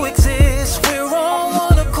coexist. We're all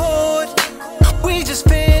on accord. We just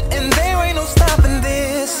fit, and there ain't no stopping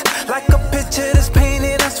this. Like a picture that's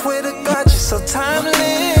painted, I swear to God, you're so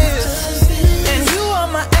timeless. And you are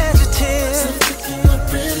my adjective,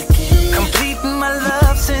 completing my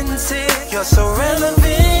love sincere. You're so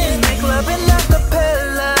relevant. Make love in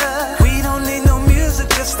acapella. We don't need no music,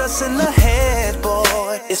 just us in the head,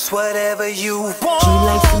 boy. It's whatever you want. She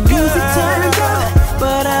likes the music turned up,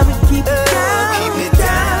 but I would keep it down, keep it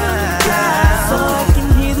down, so I can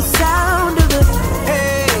hear the sound of the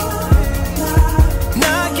hey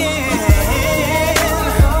knocking.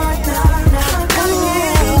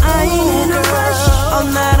 I ain't in a rush, all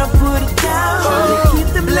night I'll put it down, keep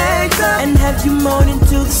the legs up and have you moaning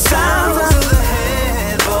to the sound of the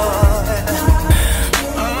head, boy.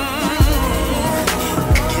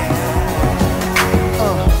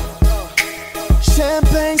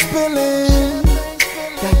 Champagne spilling,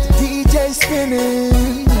 got the DJ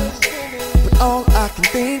spinning, but all I can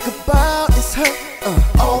think about is her.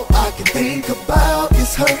 All I can think about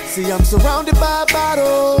is her. See, I'm surrounded by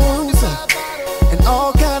bottles and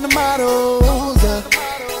all kind of models,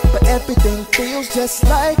 but everything feels just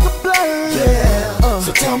like a blur. Yeah.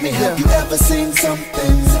 So tell me, have you ever seen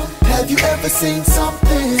something? Have you ever seen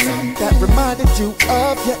something that reminded you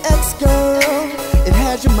of your ex-girl? It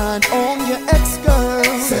had your mind on your ex-girl.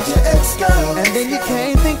 Said your ex-girl. And then you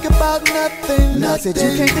can't think about nothing. Said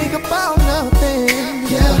you can't think about nothing.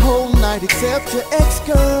 Yeah. The whole night except your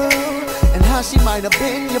ex-girl and how she might have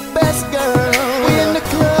been your best girl. We in the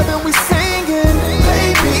club and we singing.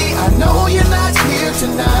 Baby, I know you're not here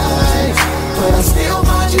tonight, but I still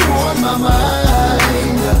find you on my mind.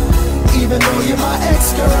 Even though you're my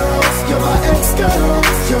ex-girl, you're my ex-girl,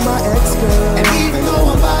 you're my ex-girl. And even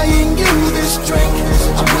though I'm buying you this drink,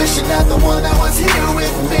 I'm wishing that the one that was here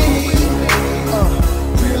with me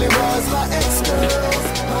really was my ex-girl,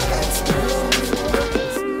 my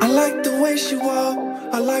ex-girl. I like the way she walk,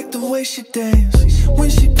 I like the way she dance. When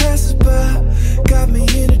she passes by, got me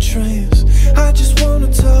in a trance. I just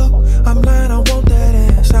wanna talk, I'm lying, I want that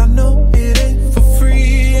ass. I know it ain't for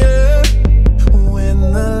free, yeah. When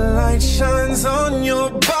the light shines on your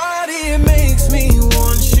body, it makes me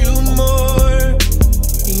want you more.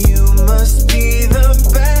 You must be the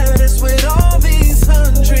baddest with all these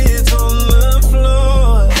hundreds on the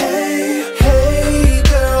floor. Hey, hey,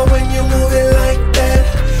 girl, when you move it like that,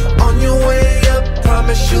 on your way up,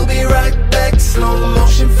 promise you'll be right back. Slow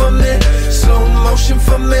motion for me, slow motion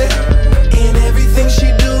for me. In everything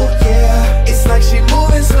she do, yeah, it's like she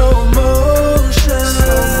moving slow motion.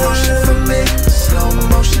 Slow motion for me, slow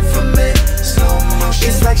motion for me, slow motion.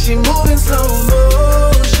 It's like she moving slow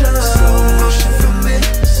motion. Slow motion for me,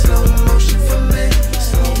 slow motion for me,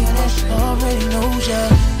 slow motion. Already knows ya.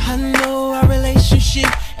 I know our relationship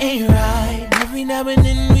ain't right. Every now and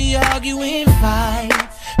then we argue and fight,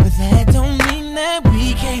 but that don't mean that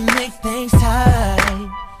we can't make things tight.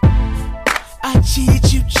 I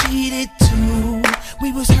cheated, you cheated too.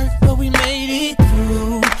 We was hurt, but we made it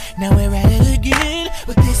through. Now we're at it again,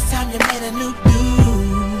 but this time you made a new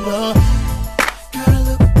dude. Girl,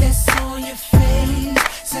 look that's on your face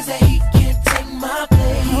says that he can't take my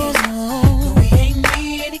place. No, he ain't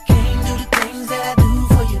me and he can't do the things that I do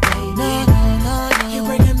for you, baby. You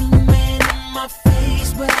bring a new man in my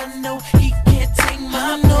face, but I know he can't take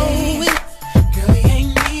my place. Girl, he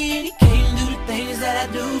ain't me and he can't do the things that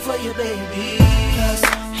I do for you, baby.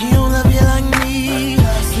 He don't love you like me.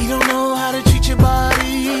 He don't know how to treat your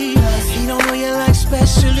body. He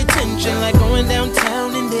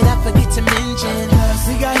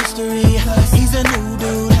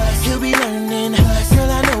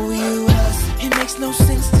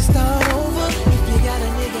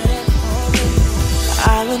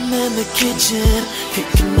in the kitchen,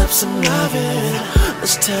 cooking up some loving.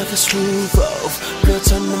 Let's tear this roof off, girl,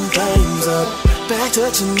 turn them flames up. Back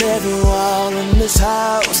touching every wall in this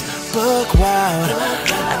house, buck wild.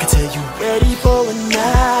 I can tell you ready for it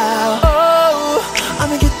now. Oh,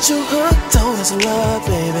 I'ma get you hooked on this love,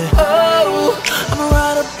 baby. Oh, I'ma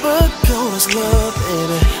write a book on this love,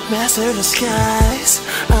 baby. Master the skies,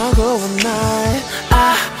 I'll go all night.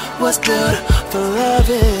 I was built for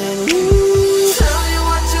loving you. Tell me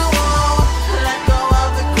what you want, let go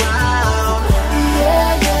of the ground.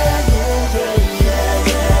 Yeah, yeah, yeah, yeah, yeah,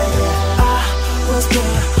 yeah, yeah. I was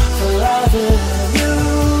built for loving you.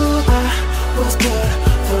 I was built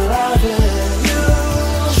for loving you.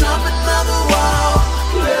 Jump another wall,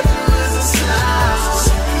 let the resistance.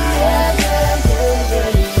 Yeah, yeah, yeah, yeah,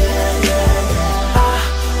 yeah, yeah, yeah. I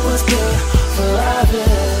was built for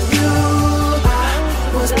loving you. I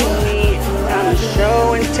was built for loving you.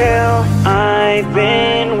 Show and tell. I've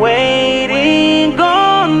been waiting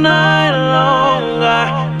all night long.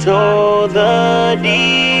 I told the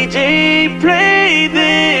DJ play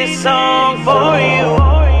this song for you.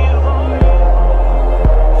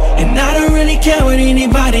 And I don't really care what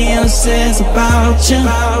anybody else says about you.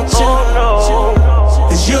 Oh no,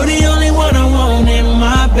 'cause you're the only one I want in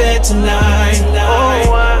my bed tonight.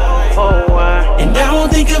 And I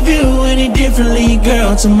won't think of you any differently,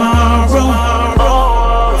 girl, tomorrow.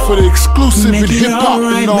 For the exclusive in hip-hop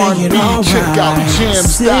and R&B, check out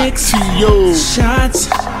jams.to. Shots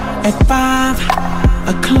at 5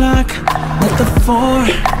 o'clock. Let the 4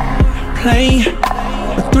 play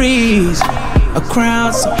with 3s, a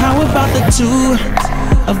crowd. So how about the 2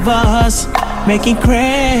 of us making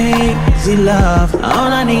crazy love?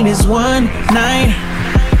 All I need is one night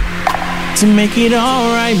to make it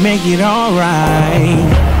alright, make it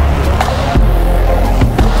alright.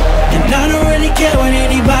 And I don't really care what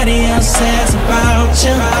anybody else says about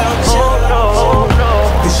you. Oh no,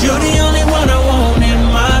 'cause you're the only one I want in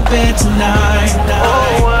my bed tonight.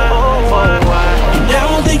 And I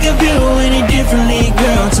won't think of you any differently,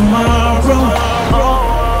 girl, tomorrow.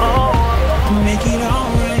 Make it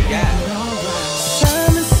alright,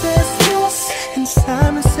 Simon says yes, and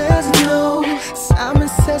Simon says no. Simon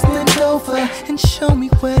says bend over and show me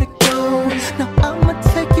where to go. Now I'ma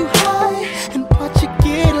take you high and watch you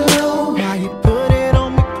get low. While you put it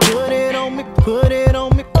on me, put it on me, put it on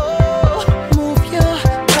me. Oh, move your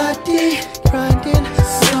body, grinding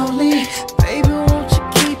slowly. Baby, won't you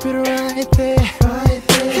keep it right there?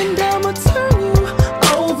 And I'ma turn you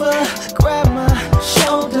over, grab my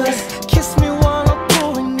shoulders, kiss me while I'm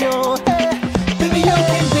pulling your hair. Baby, you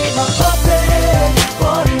can be my puppet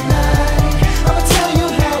for tonight. I'ma tell you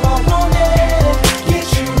how I want it, get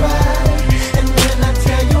you right. And when I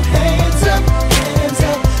tell you hands up,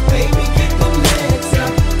 baby, get the legs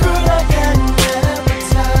up. Girl, I got an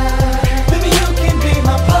appetite. Baby, you can be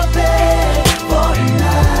my puppet for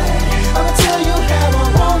tonight. I'ma tell you how I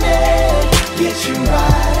want it, get you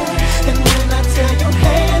right. And when I tell you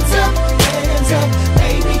hands up,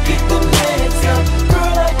 baby, get the legs up.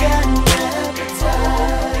 Girl, I got an appetite.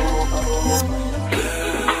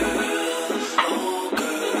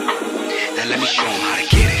 Now let me show 'em how to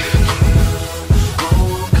get it.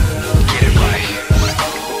 Get it right.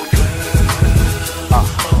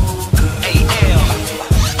 A.L.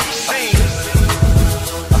 Sing.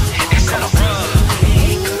 It's gonna run.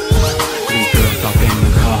 3 girls up in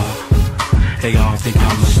the car. They all think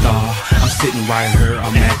I'm a star. I'm sitting right here,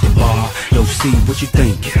 I'm at the bar. Yo, see what you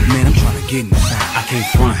think? Man, I'm trying to get inside. I can't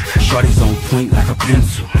front. Shorty's on point like a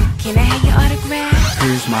pencil. Can I have your autograph?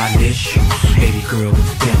 Here's my initials. Baby girl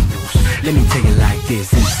with dimples. Let me take it like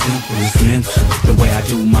this. It's simple, it's mental. The way I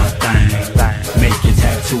do my thing. Make you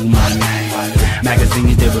tattoo my name.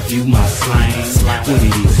 Magazines, they review my slang. What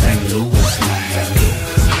it is, St. Louis, man.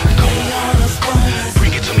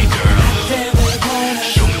 Bring it to me, girl.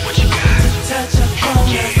 Show me what you got.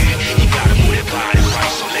 Yeah, you gotta move that body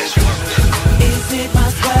right, so let's work. Is it my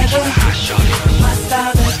swagger? My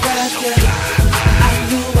style that grabs you? I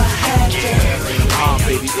knew I had to.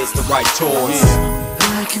 Baby, it's the right choice.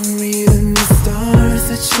 I can read in the stars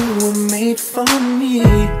that you were made for me.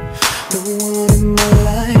 The one in my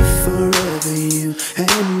life, forever you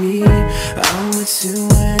and me. I would do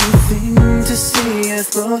anything to see us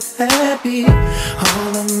both happy.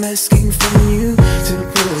 All I'm asking from you to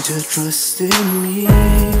put your trust in me.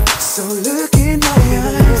 So look in my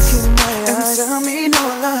eyes and tell me no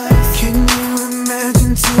lies. Can you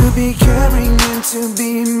imagine to be caring and to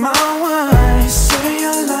be my wife? Share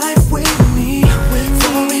your life with me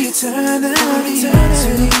for eternity.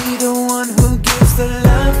 To be the one who gives the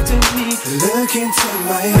love to me. Look into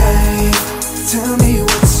my eyes, tell me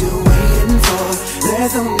what you're waiting for.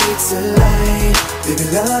 There's no need tonight. Baby,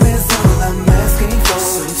 love is all I'm asking for.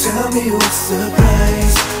 So tell me what's the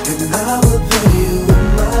price, and I will pay you with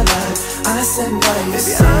my life. I stand by your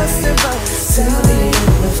side till the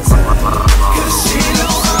end of time. Cause she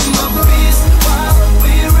know I'm a beast while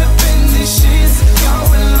we're ripping these sheets.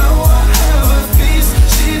 Going low, I have a feast.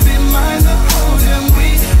 She be mine the whole damn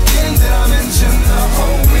weekend. That I mention the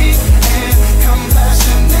whole week. And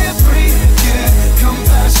compassionate free, yeah,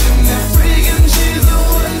 compassionate free. And she's the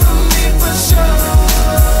one for me for sure.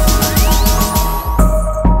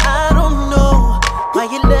 I don't know why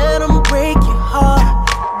you let him break your heart.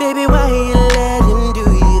 Baby, why you let him do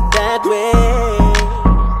you that way?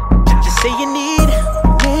 You say you need a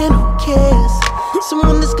man who cares,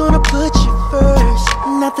 someone that's gonna put you first,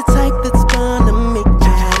 not the type that's gonna make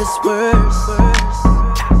matters worse.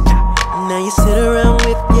 Now you sit around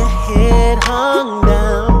with your head hung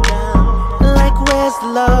down, like where's the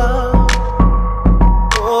love?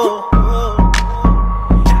 Oh.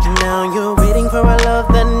 Now you're waiting for a love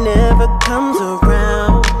that never comes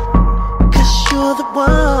around. Cause you're the one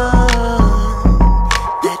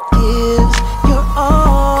that gives your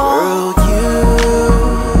all. Girl,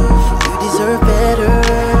 you deserve better.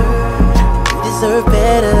 You deserve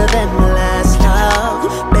better than the last love.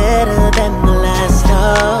 Better than the last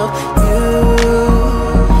love. You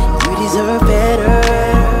deserve better.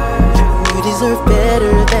 You deserve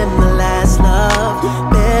better than the last love.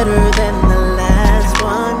 Better than the last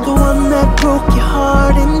one. The one that broke your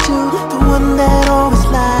heart in two. The one that always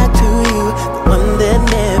lied to you. The one that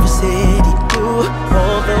never said he'd do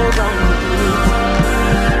all the wrong things.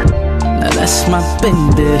 Now that's my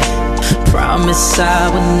baby. Promise I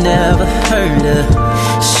would never hurt her.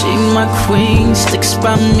 She my queen, sticks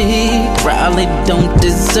by me. Probably don't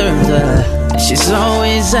deserve her. She's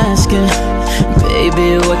always asking,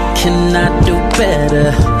 baby, what can I do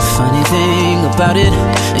better? Funny thing about it,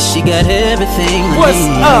 she got everything I What's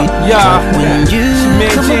need. up, y'all? When you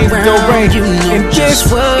come James around, you know and just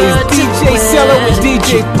this what is DJ Seller with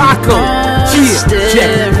DJ Paco.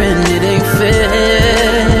 Staring, it ain't fair.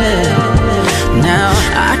 Now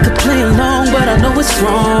I could play along, but I know it's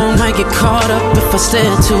wrong. Might get caught up if I stay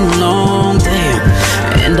too long. Damn,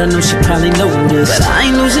 and I know she probably noticed, but I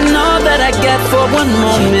ain't losing all that I got for one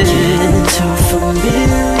moment. Too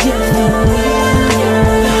familiar.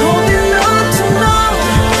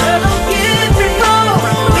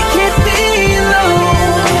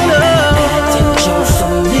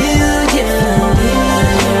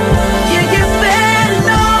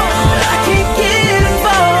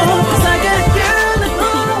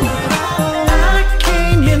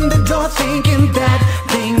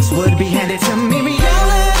 Would be handed to me.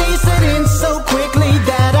 Reality set in so quickly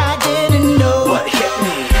that I didn't know what hit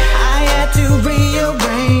me. I had to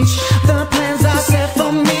rearrange the plans I set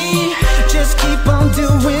for me. Just keep on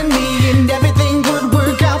doing me and everything would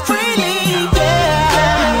work out freely.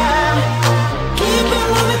 Yeah. Keep it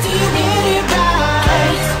moving till you get it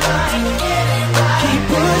right. Keep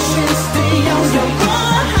pushing, stay on your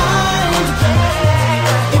grind.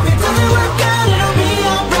 If it doesn't work out, it'll be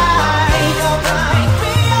alright.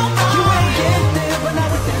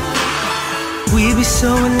 We be so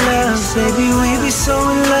in love, baby, we be so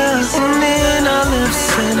in love. And then all of a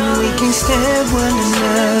sudden we can't stand one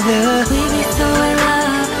another. We be so in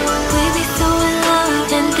love, we be so in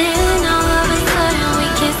love. And then all of a sudden we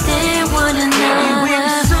can't stand one another. We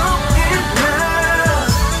be so in love,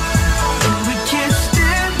 and we can't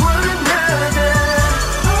stand one another.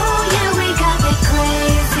 Oh yeah, we got that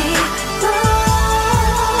crazy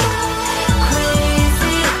love,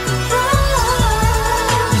 crazy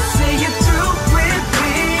love. You say you're through with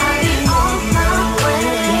me, on my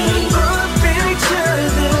way, up in each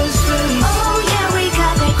other's face. Oh yeah, we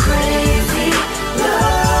got that crazy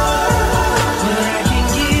love, but I can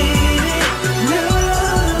get it,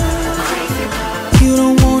 love. You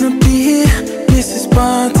don't wanna be here, Mrs.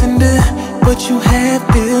 Bartender, but you have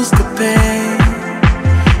bills to pay.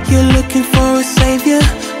 You're looking for a savior,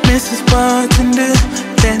 Mrs. Bartender,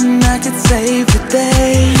 then I could save the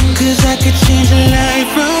day. Cause I could change your life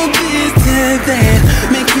from this to that,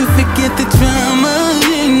 make you forget the drama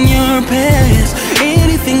in your past.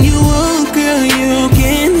 Anything you want, girl, you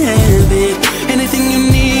can have it. Anything you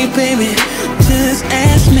need, baby, just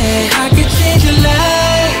ask me. I could change your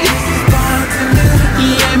life, Mrs. Bartender.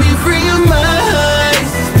 Let me free your mind,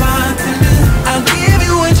 Mrs. Bartender. I'll give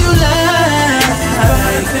you what you like, Mrs.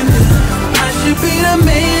 Bartender. I should be the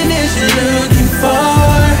man that you love.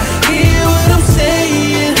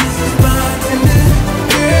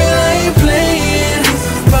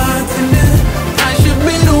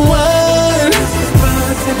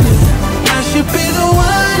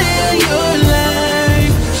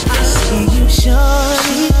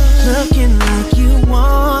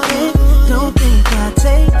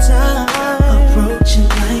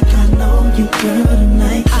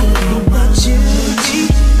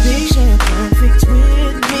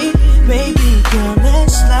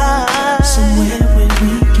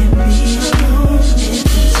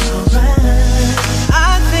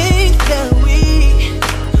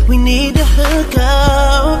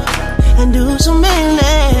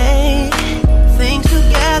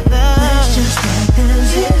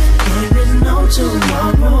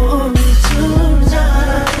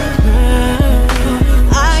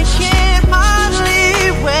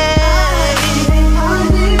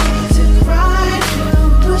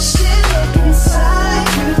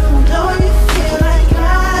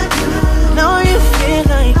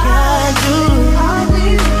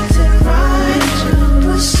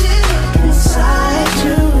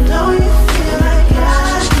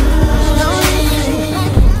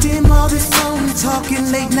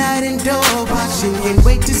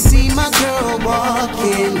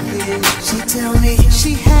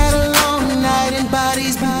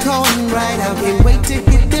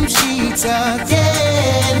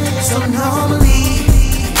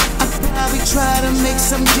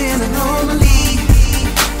 some dinner normally.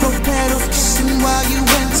 Rose petals kissing while you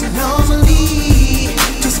enter normally.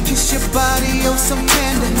 Just kiss your body, oh some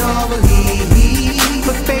tender normally.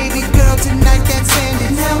 But baby girl, tonight that's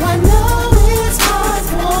ending. Now I know it's hard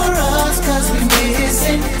for us, cause we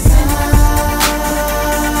missing time.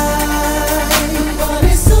 But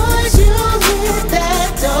as soon as you hit that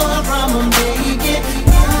door, I'ma make it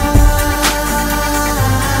right.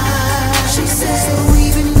 She said, so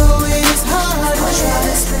even though it is hard, I'll try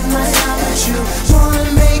to spend my time with you. Wanna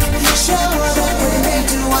make sure that when they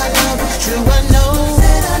do I love it's true. I know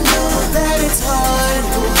that it's hard,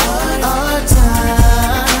 hard time.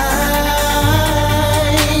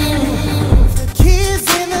 The keys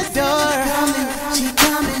in the door, she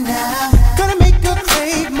coming now. Gonna make her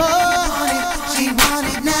crave more. She want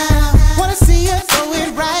it now. Wanna see her throw it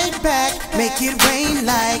right back. Make it rain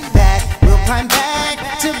like that. We'll climb back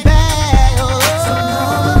to back. Oh, so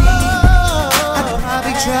normally I'd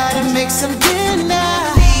probably try to make some dinner.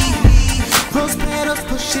 Rose petals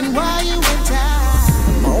pushing while you were down.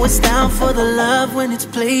 I'm always down for the love when it's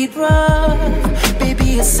played rough. Baby,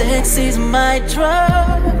 your sex is my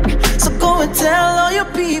drug. So go and tell all your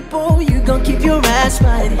people you gon' keep your ass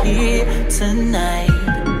right here tonight.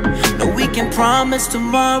 No, we can promise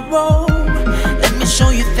tomorrow. Let me show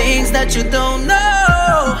you things that you don't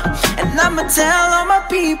know. And I'ma tell all my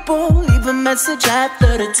people, leave a message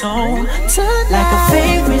after the tone tonight. Like a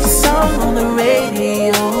favorite song on the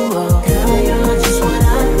radio. Girl, you're just what I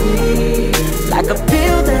need. Like a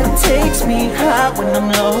pill that takes me high when I'm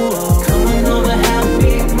low. Come on over, have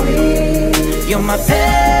me breathe. You're my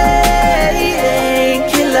painkiller,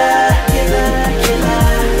 killer, killer.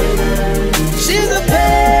 She's a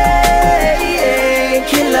painkiller,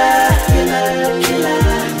 killer, killer.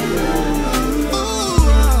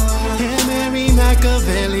 Hail Mary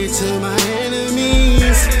Machiavelli to my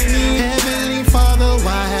enemies. Heavenly Father,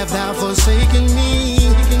 why have thou forsaken me?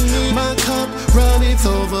 My cup runneth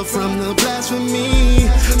over from the blasphemy,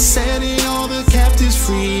 setting all the captives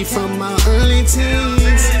free from my early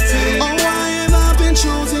teens. Oh, why have I been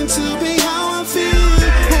chosen to be how I feel?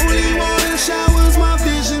 Holy water showers my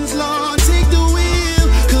visions, Lord, take the wheel.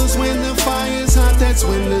 Cause when the fire's hot, that's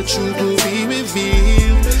when the truth will be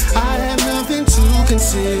revealed. I have nothing to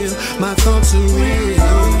conceal, my thoughts are real.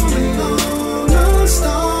 No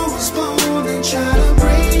stone was born and try to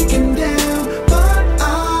break him down, but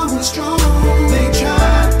I was strong. They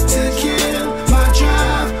tried to kill my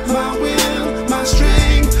drive, my will, my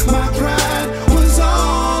strength, my pride was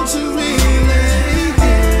all to relay.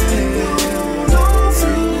 All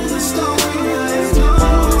through the storm, I've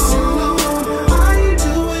known so long. Are you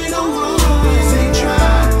doing all wrong? They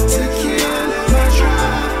tried to kill my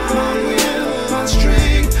drive, my will, my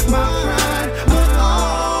strength, my pride, but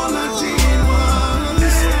all I did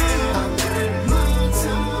was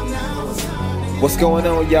What's going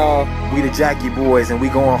on, y'all? We the Jackie Boys, and we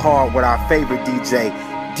going hard with our favorite DJ,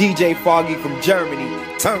 DJ Foggy from Germany.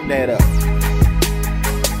 Turn that up.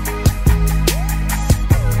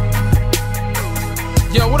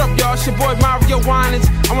 Yo, what up, y'all? It's your boy Mario Winans.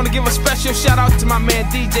 I want to give a special shout out to my man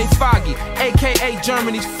DJ Foggy, aka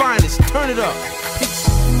Germany's finest. Turn it up.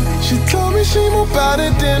 She told me she more about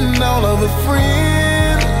it than all of her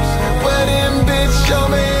friends. Wedding bitch, show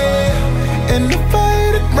me. And if I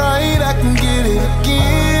hit it right, I can get it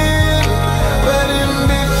again. Wedding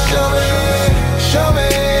bitch, show me. Show me.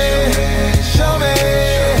 Show me.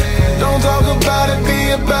 Don't talk about it,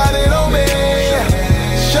 be about it, oh me.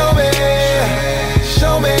 Show me.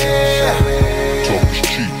 Show me. Talk is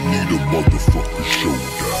cheap, need a motherfucking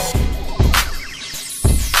showdown.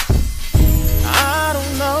 I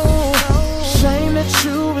don't know. Shame that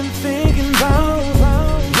you've been thinking about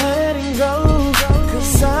letting go.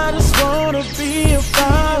 Cause I just wanna be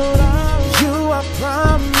about you, I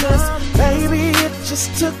promise. Baby, it just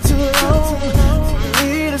took too long for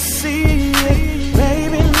me to see it.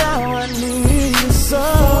 Baby, now I need you so.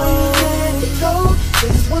 Before you let it go,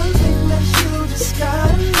 there's one thing that you just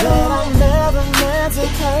gotta know. That I never meant to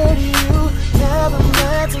hurt you, never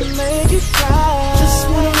meant to make you cry. Just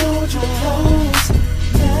wanna hold you close,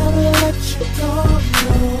 never let you go,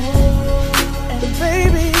 no. And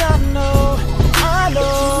baby, I know,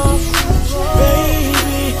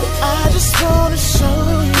 baby, I just wanna show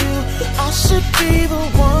you I should be the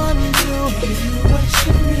one to give you what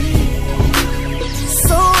you need.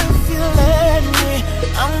 So if you let me,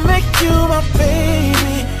 I'll make you my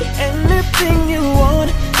baby. Anything you want,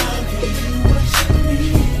 I'll give you what you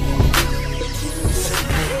need.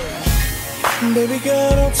 Baby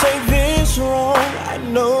girl, don't take this wrong. I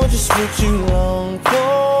know just what you long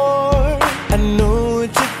for. I know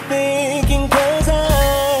what you're thinking, cause I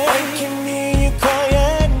can hear you call your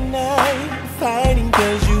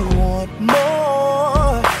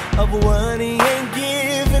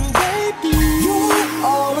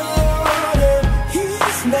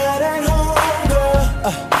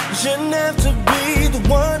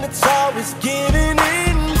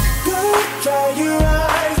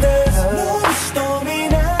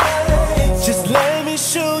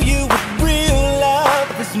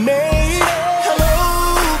was made.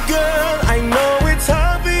 Hello, girl, I know it's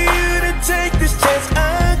hard for you to take this chance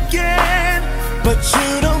again, but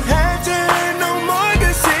you don't have to no more,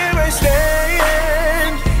 'cause here I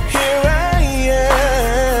stand, here I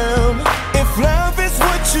am. If love is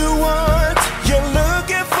what you want, you're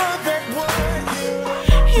looking for that one.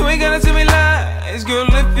 You ain't gotta tell me lies, girl,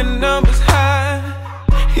 if your number's high.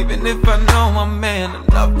 Even if I know I'm man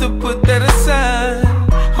enough to put that aside.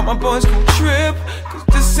 All my boys gon' trip, 'cause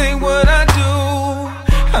this ain't what I do.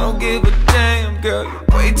 I don't give a damn, girl,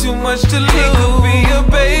 you're way too much to lose. He could be a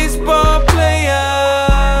baseball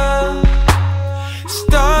player,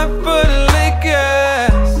 star for the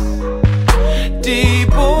Lakers,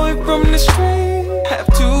 D-boy from the street, have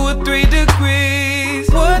 2 or 3 degrees.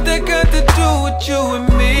 What that got to do with you and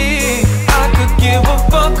me? I could give a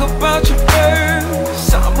fuck about you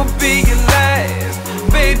first, I'ma be your last.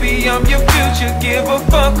 Baby, I'm your future, give a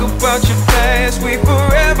fuck about your past. We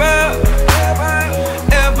forever,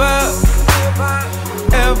 ever,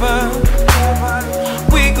 ever.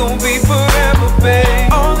 We gon' be forever,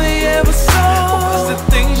 babe. All they ever saw was the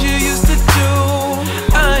things you used to do.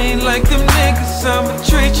 I ain't like them niggas, I'ma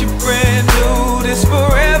treat you brand new. This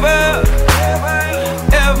forever,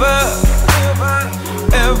 ever,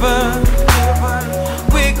 ever.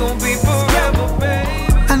 We gon' be forever,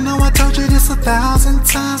 babe. I know I told you this 1,000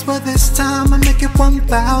 times, but this time I make it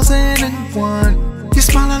 1,001. You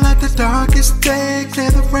smiling like the darkest day,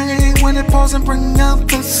 clear the rain when it pours and bring out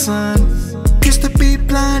the sun. Used to be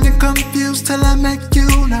blind and confused till I met you.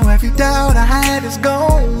 Now every doubt I had is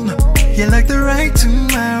gone. You're like the right to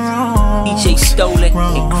my wrong. DJ Stolen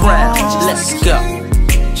and Crowds, let's go.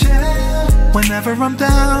 Whenever I'm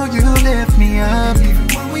down, you lift me up, even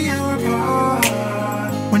when we are apart.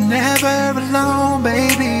 We're never alone,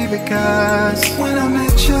 baby, because when I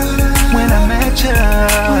met you, when I met you,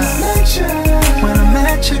 when I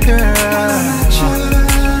met you, girl,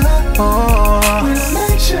 oh,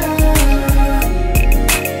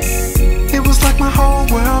 it was like my whole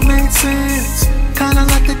world made sense, kinda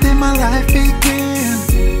like the day my life began.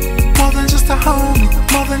 More than just a homie,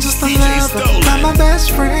 more than just a lover, not my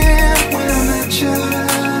best friend. When I met you,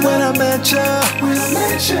 when I met you, when I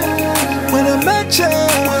met you, when I met you,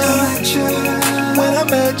 when I met you, when I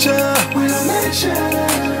met you, when I met you,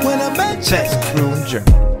 when I met you. Test Crew and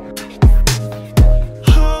Journey.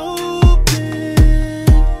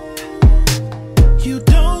 You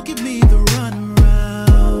don't give me the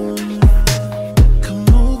runaround. Come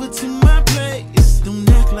over to my place. Don't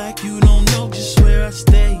act like you don't know just where I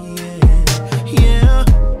stay. Yeah,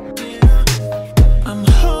 I'm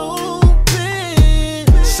hoping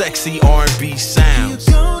Sexy R&B sounds.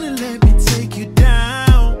 you're gonna let me take you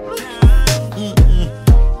down.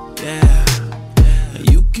 Yeah,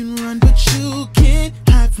 you can run, but you can't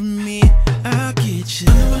hide from me. I'll get you.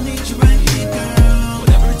 I know I need you right here, girl.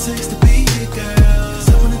 Whatever it takes to be here, girl. 'Cause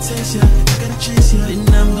I wanna taste you, I gotta chase you. Then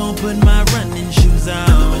I'm gonna put my running shoes on. I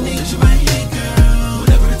know I need you right here, girl.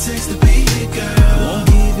 Whatever it takes to be here, girl. I won't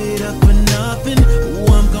give it up for nothing.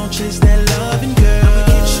 Ooh, I'm gonna chase that loving, girl. I'ma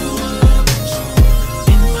get you up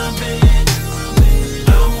in my bed.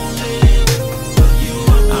 I won't let you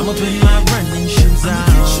up. I'ma put my running shoes on.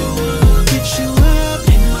 Get you up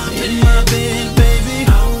in my bed, baby.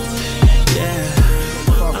 Yeah,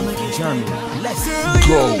 I'ma get you. Let's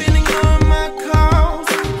go. My calls,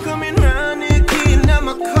 coming round and getting out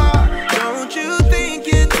my car. Don't you think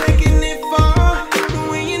you're taking it far?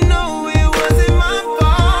 When you know it wasn't my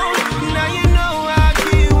fault. Now you know I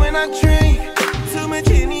get when I drink. Too much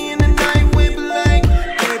Henny in the night went blank.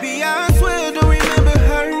 Baby, I swear I don't remember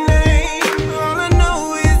her name. All I know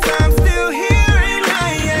is I'm still here and I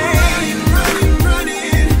ain't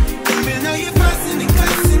running. Even though you're fussing and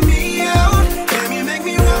cussing me out. Damn, you make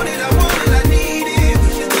me want it, I want it, I need it.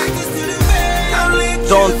 You take us to the bed. I'll let you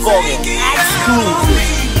Don't forget, exclusive.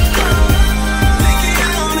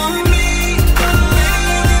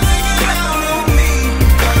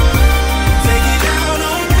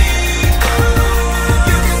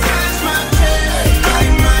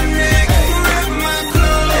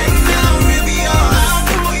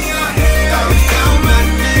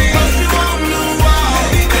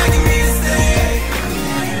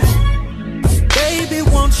 Baby,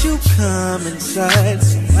 won't you come inside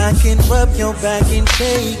so I can rub your back and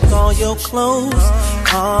take all your clothes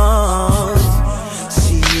off?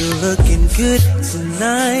 See you looking good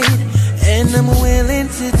tonight, and I'm willing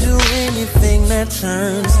to do anything that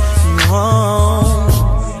turns you on.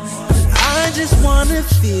 I just wanna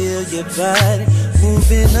feel your body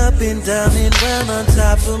moving up and down and round on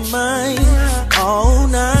top of mine all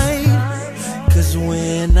night. 'cause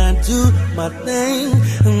when I do my thing,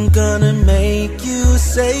 I'm gonna make you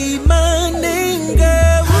say my name,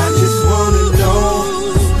 girl. I just wanna know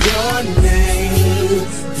your name.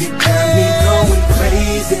 You got me going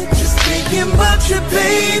crazy just thinking about you,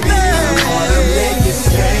 baby. I wanna make you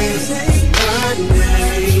say my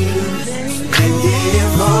name and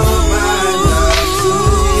give all my love to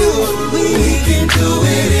you. We can do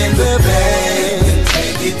it in the bed,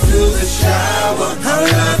 take it to the shower. I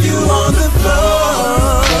love you on the floor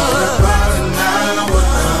for about an hour.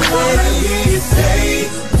 I wanna hear you say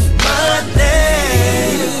my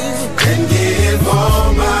name and give all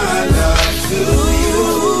my love to you.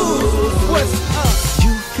 What's up?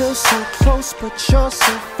 You feel so close, but you're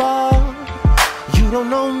so far. You don't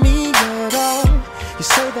know me at all. You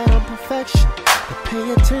say that I'm perfection, but pay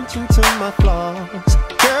attention to my flaws.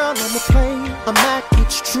 Girl, I'm a play, I'm act,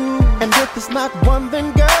 it's true. And if it's not one, then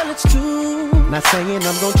girl, it's two. Not saying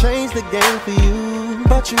I'm gonna change the game for you,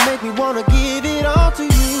 but you make me wanna give it all to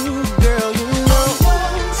you. Girl, you know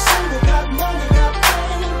single, got money, got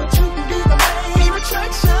pain, but you can be the main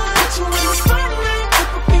attraction. Put you in the spotlight, it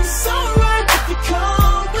would be so right if you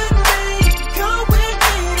come with me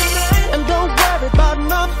tonight. And don't worry about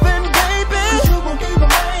nothing, baby, 'cause you gon' be the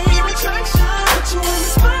main attraction. Put you in the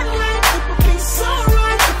spotlight, it would be so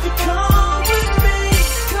right if you come with me.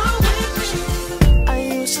 I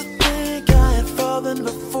used to think I had fallen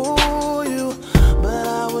before you, but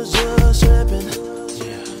I was just tripping.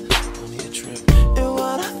 And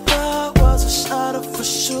what I thought was a shot of for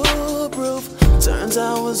sure proof, turns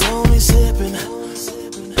out I was only sipping.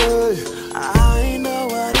 Hey, I know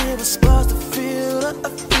what it was supposed to feel. I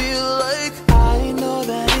feel like I know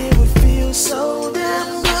that it would feel so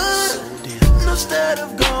damn good. Instead of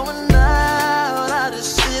going out, I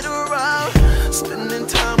just sit around, spending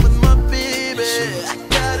time with my baby. I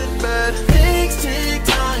got it bad. Things take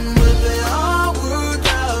time, but they all work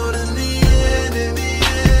out in the end. In the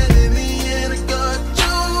end, in the end, I got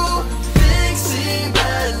you. Things seem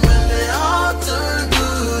bad, but they all turn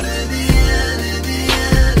good. In the end, in the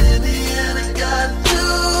end, in the end, I got you.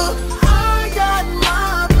 I got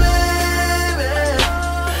my baby,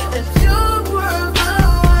 and you were the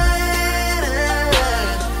waiting.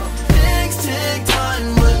 Things take time,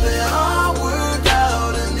 but they all work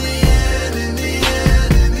out in the end. In the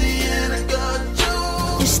end, in the end, I got you.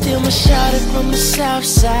 You still my shawty from the south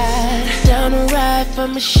side, down the ride from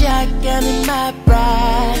a shotgun in my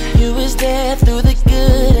ride. You was there through the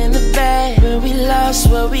good and the bad, where we lost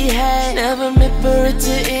what we had. Never meant for it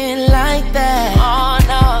to end like that. Oh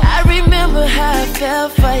no, I remember how I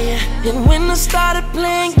felt for you, and when I started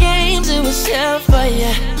playing games, it was hell for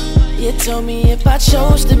you. You told me if I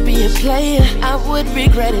chose to be a player, I would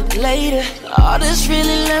regret it later. All that's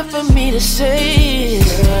really left for me to say is,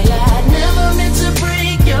 girl, I never meant to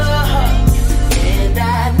break your heart, and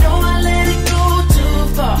I know I let it go too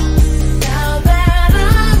far. Now that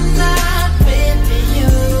I'm not with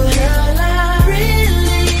you, girl, I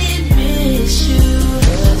really miss you.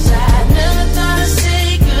 'Cause I never thought I'd say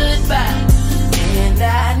goodbye, and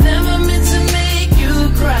I never meant to make you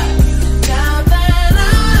cry. Now that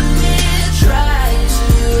I've been trying to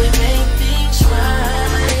make things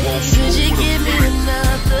right, could you give me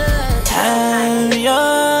another? Have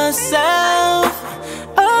yourself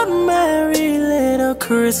a merry little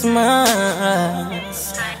Christmas.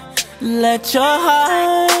 Let your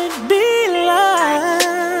heart be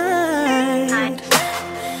light.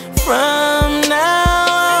 From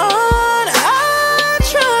now on, our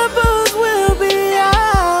troubles will be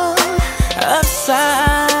out of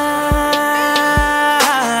sight.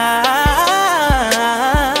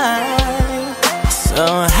 So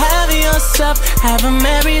have yourself, have a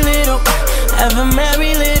merry little, have a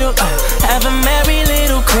merry little, have a merry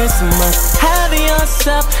little Christmas. Have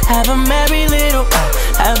yourself, have a merry little,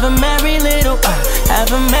 have a merry little,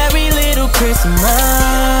 have a merry little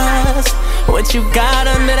Christmas. What you got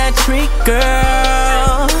under that tree,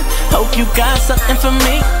 girl? Hope you got something for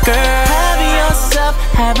me, girl. Have yourself,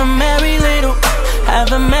 have a merry little,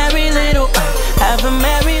 have a merry little, have a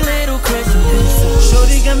merry little Christmas.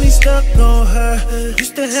 Shorty got me stuck on her.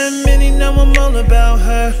 Used to have many, now I'm all about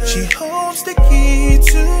her. She holds the key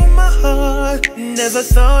to my heart. Never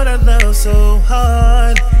thought I'd love so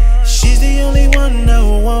hard. She's the only one I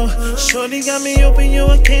want. Shorty got me open, yo,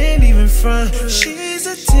 I can't even front. She's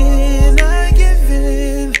a 10, I give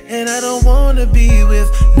in, and I don't wanna be with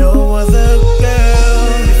no other girl.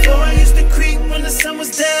 Before I used to creep when the sun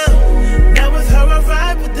was down. Now with her I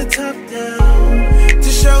ride with the top down, to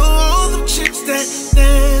show all the chicks that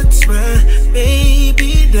that's my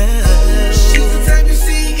baby down. She's the type you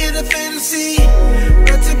see in a fantasy,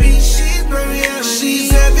 but to me she's my reality.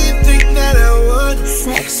 She's everything that I want.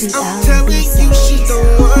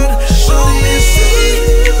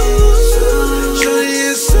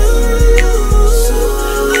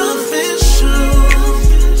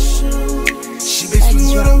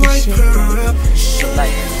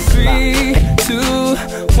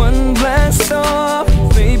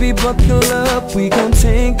 up, we gon'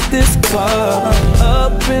 take this far.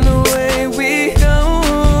 Up and away we go.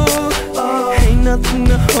 Ain't nothing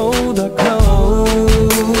to hold our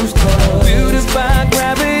close. Beauty by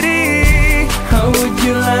gravity. How would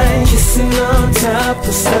you like kissing on top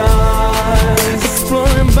of stars?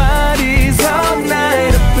 Exploring bodies all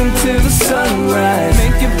night up until the sunrise.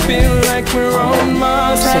 Make it feel like we're on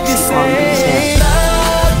Mars. Have you say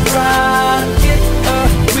love rocket?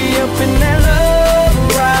 We up in that love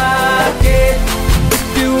rocket.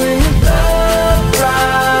 If you in the love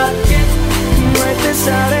rocket, right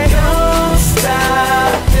beside it, don't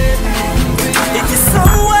stop it. If you're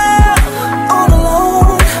somewhere all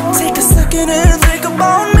alone, take a second and think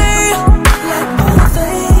about me. Like all the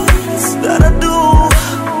things that I do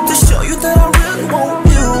to show you that I really want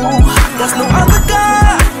you. There's no other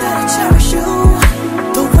guy that I cherish you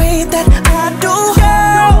the way that I do,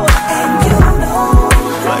 girl. And you know,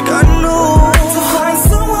 like I know, to find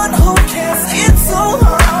someone who can see it so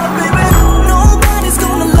hard, baby. Nobody's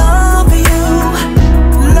gonna love you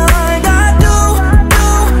like I do.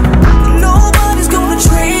 Nobody's gonna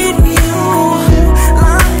treat you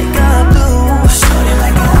like I do. Shorty,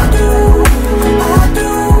 like I do. I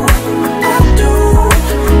do. I do.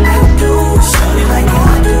 I do. Shorty, like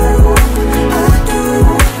I do. I do.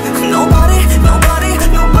 Nobody,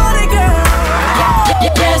 girl.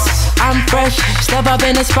 Yes, I'm fresh. Step up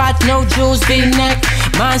in the spot, no jewels, V-neck.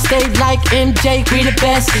 Mine stayed like MJ, we the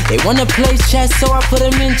best. They wanna play chess, so I put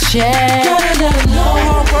them in check. Gotta let them know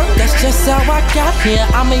hard work, that's just how I got here.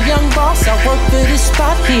 I'm a young boss, I work for this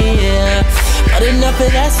spot here. But enough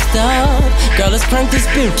of that stuff, girl, let's crank this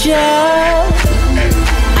bitch up.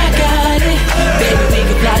 I got it, baby, we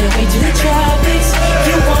can fly away to the tropics.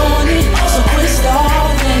 You want it, so quit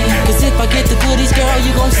stalling. Cause if I get the goodies, girl,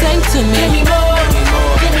 you gon' sing to me. Give me more,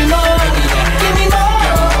 give me more, give me more.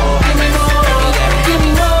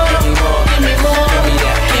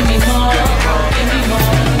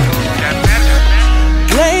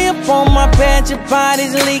 Lay up on my bed, your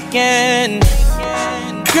body's leaking.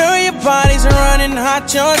 Girl, your body's running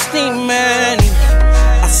hot, you're steaming.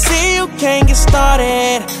 I see you can't get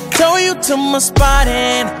started. Tow you to my spot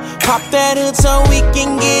and pop that hood so we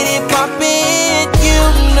can get it poppin'. You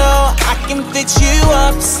know I can fix you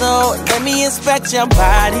up, so let me inspect your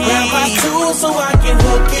body. Grab my tool so I can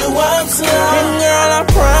hook you up slow. And girl, I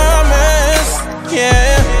promise,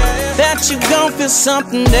 yeah, that you gon' feel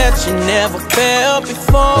something that you never felt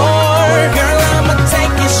before. Girl, I'ma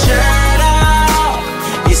take your shirt off,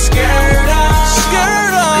 your skirt off,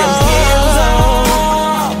 them heels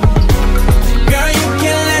off. Girl, you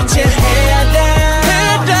can let your hair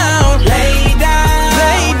down, lay down,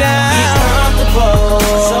 get comfortable,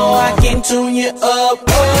 so I can tune you up.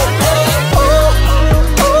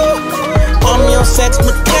 I'm your sex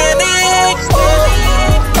mechanic.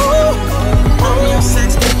 I'm your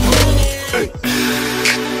sex mechanic.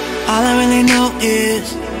 All I really know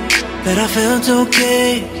is that I felt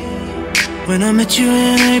okay when I met you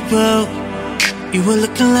in April. You were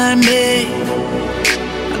looking like me.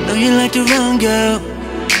 I know you like to run, girl,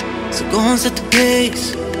 so go on, set the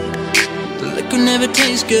pace. The liquor never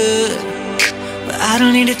tastes good, but I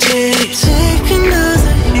don't need a chase. Take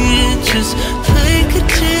another hit, just take it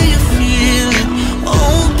till you feel it.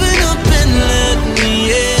 Open up and let me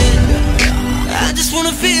in. I just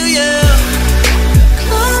wanna feel you.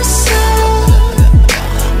 Closer,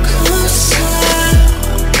 closer,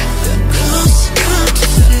 closer to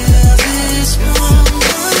feel this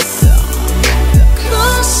moment.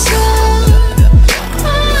 Closer,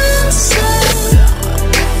 closer,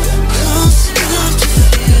 close enough to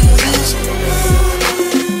feel this moment.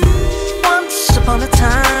 Once upon a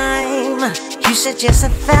time, you said yes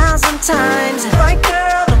 1,000 times. Right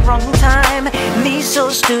girl, the wrong time. Me so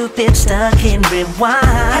stupid, stuck in rewind.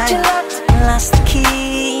 Had you lost the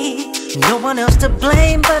key? No one else to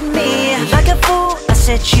blame but me. Like a fool, I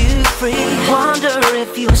set you free. Wonder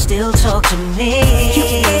if you still talk to me.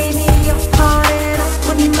 You gave me your heart and I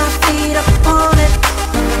put my feet up on it.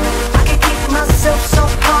 I can't keep myself so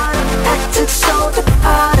hard, acted so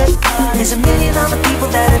departed. There's a million other people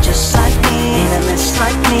that are just like me, and a mess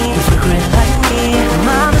like me, with regret like me.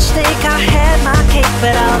 My mistake, I had my cake,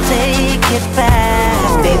 but I'll take it back.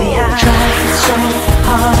 Baby, I tried so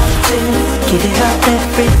hard to give it up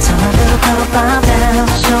every time I look up, I'm down.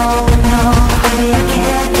 So no, baby, I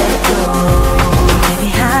can't let go. Baby,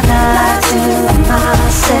 I lied to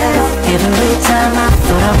myself every time I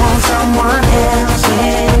thought I want someone else.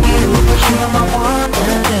 When you were my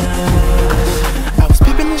wonder girl. I was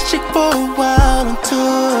peeping this chick for a while on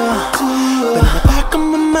tour, but in the back of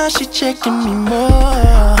my mind she checking me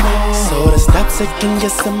more. So the steps second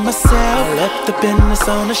guessing myself. I left the business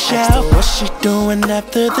on the shelf. What she doing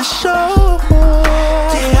after the show?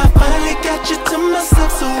 Yeah, I finally got you to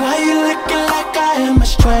myself. So why you looking like I am a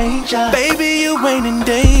stranger? Baby, you ain't in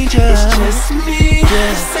danger. It's just me.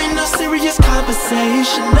 This ain't no serious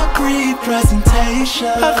conversation, no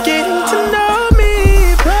pre-presentation of getting to know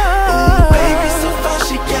me, bro. Baby, so far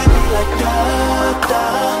she got me like da-da.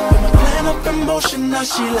 With my plan up in motion, now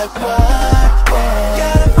she like what?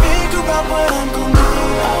 Gotta figure out what I'm gon' do.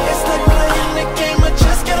 It's like playing the game, I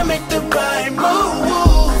just gotta make the right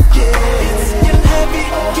move. Yeah, it's getting heavy,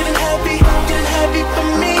 getting heavy, getting heavy for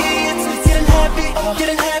me. It's getting heavy,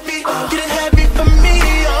 getting heavy, getting heavy for me.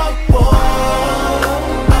 Oh, oh,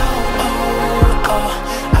 oh, oh.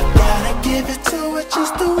 I gotta give it to her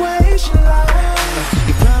just the way she likes.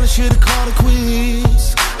 You probably should've called it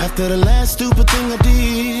quits after the last stupid thing I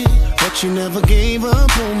did, but you never gave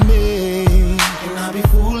up on me. And I'd be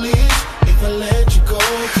foolish if I let you go.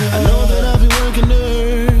 I know that I've been working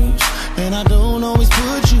nerves, and I don't always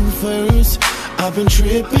put you first. I've been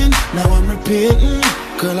tripping, now I'm repenting.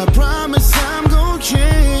 Girl, I promise I'm gon'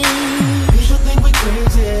 change. People think we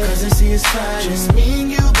crazy, cause they see us fighting. Just me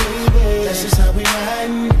and you, baby, that's just how we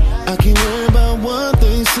riding. I can't worry about what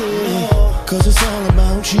they say, cause it's all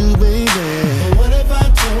about you, baby. But what if I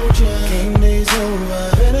told you, game day's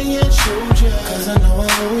over? Better yet showed you, cause I know I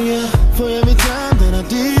owe you. For every time that I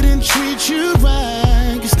didn't treat you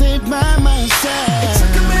right, you stayed by my side. It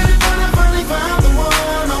took a minute, but I finally found the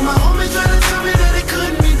one. All my homies trying to tell me that it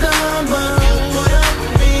couldn't be done, but you put up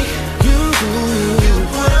with me. You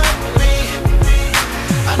put up with me.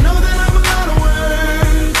 I know that I'm a lot of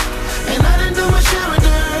work, and I didn't do my share of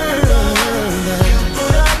dirt. You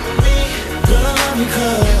put up with me. Girl, I love you,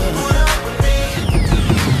 cause you put up with me.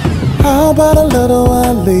 How about a little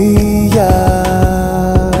Aliyah?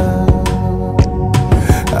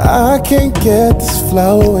 I can't get this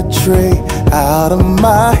poetry out of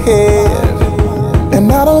my head,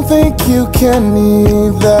 and I don't think you can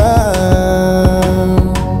either.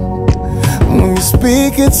 When you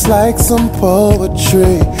speak, it's like some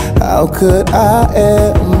poetry. How could I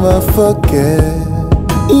ever forget?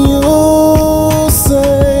 You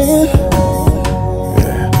say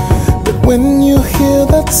that when you hear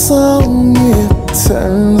that song, it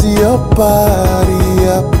turns your body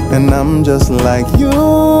up. And I'm just like you,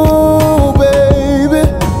 baby.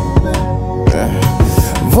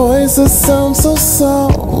 Voices sound so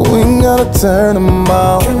soft, we gotta turn them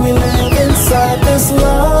off. Can we live inside this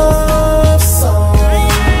love song?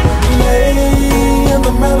 Lay in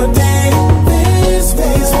the melody.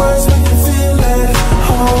 These words make you feel at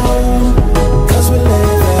home, cause we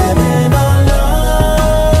live in our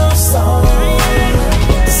love song.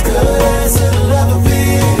 As good as it'll ever be.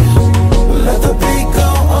 Let the beat go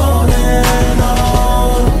on and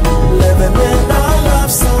on. Living in our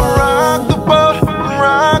love song.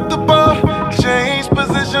 Rock the boat, change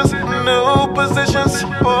positions, new positions.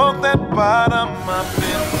 Poke that bottom up in.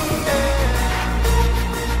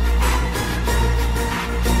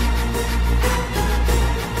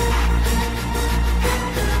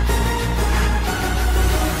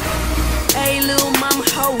 Hey, little mama,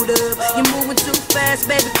 hold up. You're moving too fast,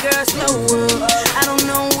 baby girl, slow up. I don't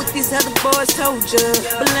know what these other boys told ya,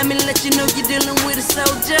 but let me let you know you're dealing with a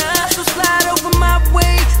soldier. So slide over my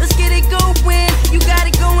way, let's get it going. You got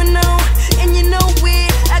it going on, and you know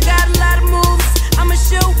it. I got a lot of moves, I'ma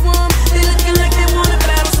show them. They looking like they want a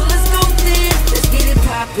battle, so let's go then. Let's get it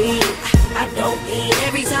poppin'. I go in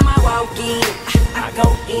every time I walk in. I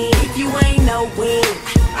go in if you ain't know when.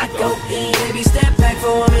 I go in. Baby, step back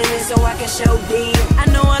for a minute so I can show them. I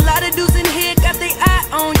know a lot of dudes in here got their eye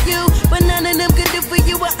on you, but none of them could do for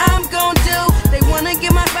you what I'm gon' do. They wanna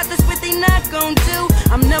get my spot, that's what they not gon' do.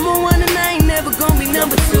 I'm number one and I ain't never gon' be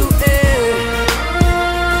number two.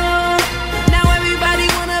 Now everybody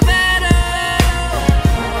wanna battle,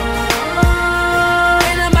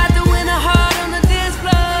 and I'm about to win a heart on the dance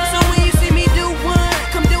floor. So when you see me do one,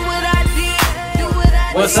 come do what I did. Do what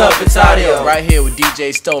I did. What's up? It's Audio right here with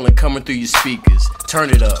DJ Stolen coming through your speakers. Turn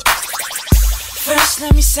it up. First,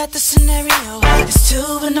 let me set the scenario. It's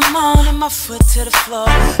 2 in the morning, my foot to the floor.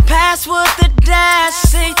 Pass with the dash,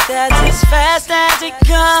 see that's as fast as it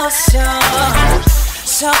goes.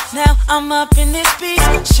 So now I'm up in this beat.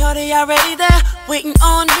 Shorty already there, waiting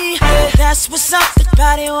on me. That's what's up, the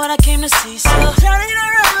body what I came to see. So turn it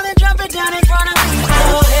around and drop it down in front of me.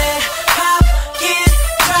 Go ahead, pop, get it,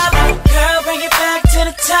 drop it. Girl, bring it back to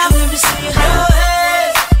the top. Let me see it. Go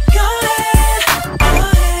ahead, go ahead, go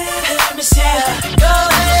ahead. Let me see it. Go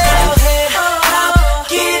ahead, pop,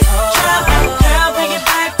 get it, drop it. Girl, bring it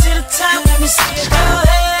back to the top. Let me see it. Go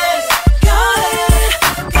ahead, go ahead,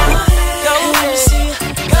 go ahead. Go ahead.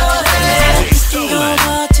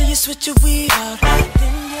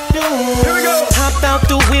 Hop out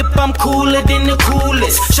the whip, I'm cooler than the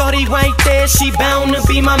coolest. Shorty right there, she bound to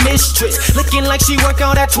be my mistress. Looking like she work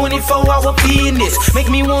out that 24-hour business. Make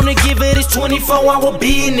me wanna give her this 24-hour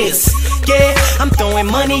business. Yeah, I'm throwing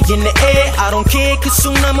money in the air. I don't care, cause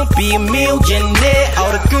soon I'ma be a millionaire.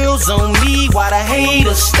 All the girls on me, why the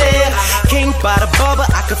haters stare? Can't buy the barber,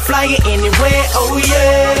 I could fly it anywhere, oh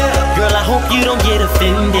yeah. Girl, I hope you don't get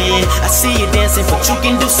offended. I see you dancing, but you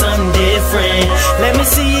can do something different. Let me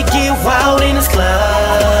see you get wild in this club.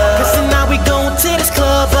 Cause tonight we gon' tear this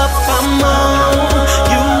club up. I'm on,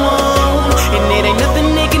 you on, and it ain't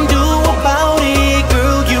nothing they can do about it.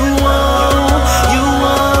 Girl, you on, you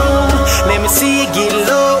on. Let me see you get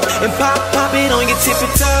low and pop it on your tippy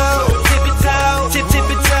toe. Tippy toe,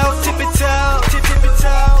 tippy toe, tippy toe, tippy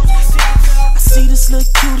toe. I see this little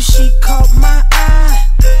cutie, she caught my eye.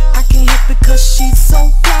 I can't help it cause she's so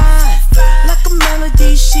fly. Like a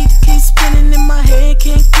melody, she keeps spinning in my head.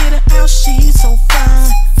 Can't get her out, she's so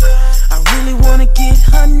fine. I really wanna get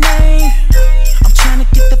her name. I'm tryna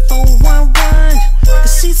get the 411.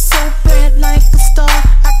 Cause she's so bad like a star.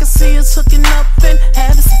 I can see us hooking up and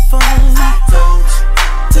having some fun.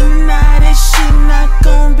 Tonight is she not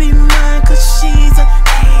gonna be mine? Cause she's an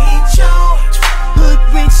angel. Hood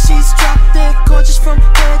rich, she's drop dead gorgeous from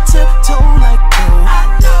head to toe like gold.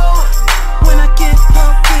 I know when I get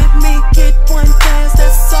her with me, get one dance,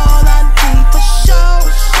 that's all I need for sure.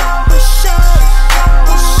 For sure,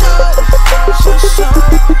 for sure, for sure.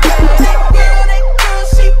 That girl,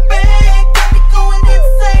 she bad, got me going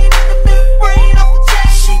insane in the membrane off the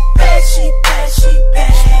chain. She bad, she bad, she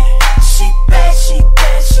bad, she bad, she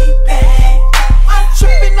bad, she bad. I'm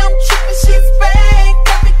tripping, she's bad,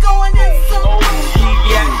 got me going insane.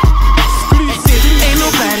 Yeah, ain't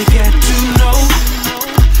nobody got to know.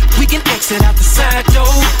 We can exit out the side door.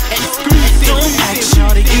 Don't act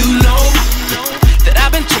shorty, you know that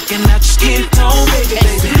I've been checking out your skin tone.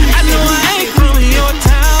 I know I ain't from your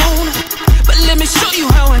town, but let me show you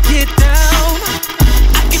how I get down.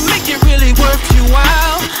 I can make it really worth your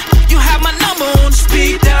while. You have my number on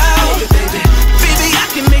speed dial. Baby, I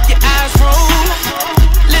can make your eyes roll.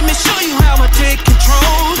 Let me show you how I take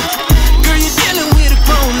control. Girl, you're dealing with a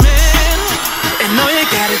grown man, and all you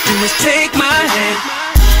gotta do is take my hand.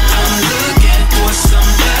 I'm looking for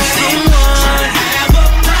somebody, trying to have a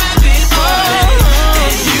private party,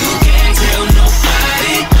 and you can't tell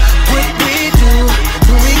nobody what we do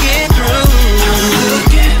when we get through. I'm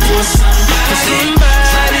looking for somebody,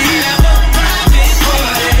 trying to have a private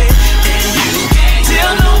party, and you can't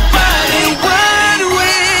tell nobody what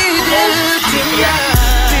we do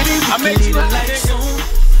tonight. I met you like soon.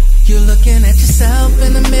 You're looking at yourself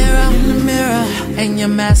in the mirror, and your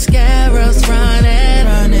mascara's running.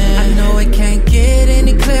 I know it can't get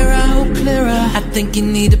any clearer. I think you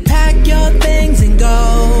need to pack your things and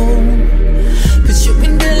go, cause you've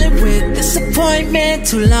been dealing with disappointment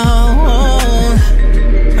too long.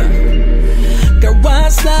 Girl,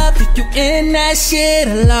 what's up if you in that shit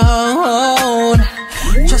alone?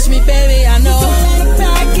 Trust me, baby, I know. Don't let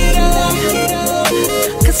pack it up,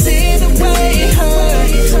 cause either way it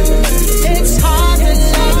hurts. It's hard to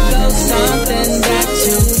let go something that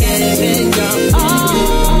you can't even go on.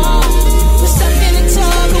 We're stuck in a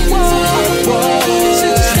tug of war, so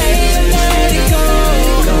just stay and let it go.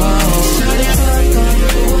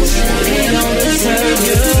 They don't deserve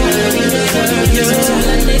you. So tell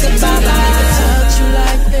a nigga bye-bye. I touch you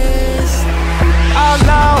like this. Oh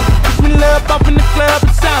Lord, we love up in the club,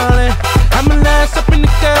 it's sorry. I'm a last up in the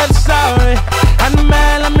club, it's sorry. I'm the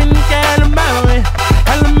man, I'm in the girl, I'm out.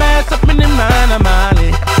 I'm the mess up in the mind, I'm out.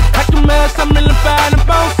 I can mess up in the band, I'm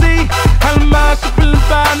bossy. I'm the mess up in the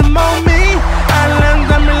band, I'm on me. I'm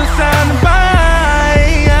in the sound, I'm by.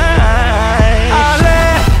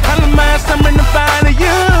 I'm the mess up in the band of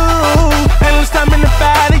you. And I'm in the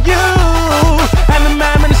band of you. And the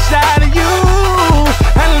man in the side of you.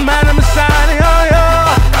 And the man on the side of you.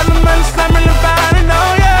 I'm the man in the band,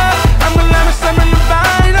 oh yeah. I'm the man in the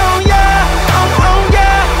band, oh yeah. Oh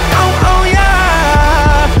yeah, oh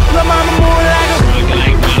yeah. Love mama move like a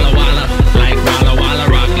like Walla Walla, like Walla Walla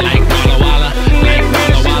rock, like Walla Walla, like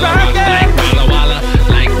Walla Walla rock, like Walla Walla,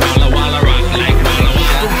 like Walla Walla rock, like Walla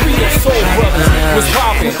Walla. The real Soul Brothers was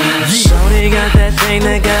popping. Shorty got that thing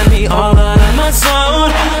that got me all out of my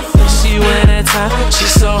zone. She wear that top,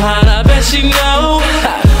 she's so hot, I bet she know.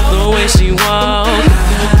 The way she walk,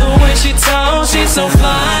 the way she talk, she's so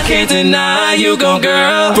fly, can't deny you go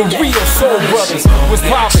girl. The real Soul Brothers was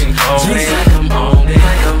popping. Come on it.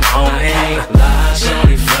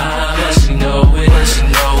 Shorty fly, but she know it.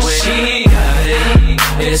 She got it,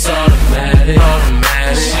 it's automatic.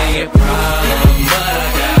 She a problem, but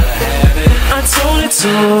I gotta have it. So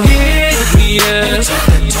hit me up. Talk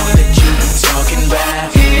that you been talking about.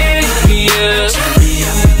 Hit me up. Turn me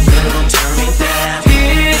up, girl, turn me down.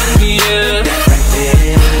 Hit me up. That right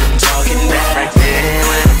there, what I'm talking about. Right there,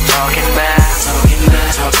 what I'm talking about.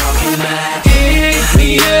 Talking about. Hit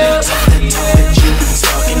me up. Talk that you been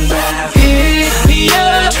talking about. Hit me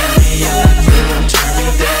up. Turn me up, girl, turn me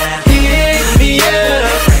down. Hit me up.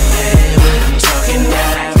 Right there, what I'm talking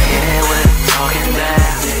about. Right there, what I'm talking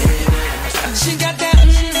about. She got that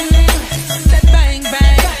that bang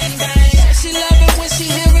bang. She love it when she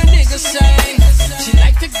hear a nigga say. She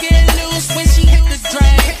like to get loose when she hit the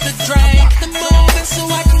drain. Pop the moving so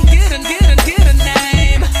I can get a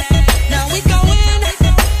name. Now we going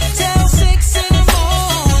till 6 in the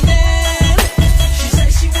morning. She say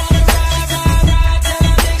she wanna ride. Tell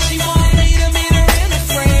her nigga she wanna meet her in the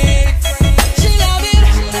freight. She love it.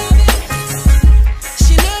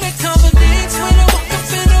 She love the confidence when I walk up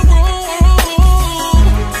in the room.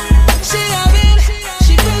 She love it.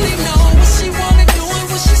 She really know what she wanna do and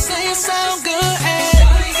what she saying sound good.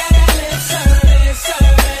 Shawty got that lip service.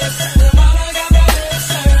 The mama got that lip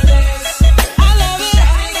service. I love it.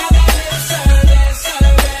 Shawty got that lip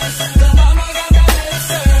service. The mama got that lip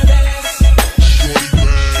service.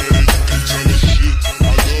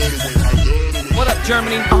 What up,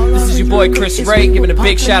 Germany? This is your boy Chris Ray, giving a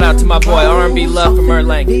big shout out to my boy R&B Love from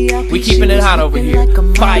Erlang. We keeping it hot over here.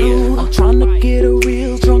 Fire. I'm tryna get a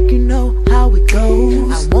real drunk, you know how it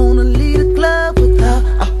goes. I wanna lead a club with her.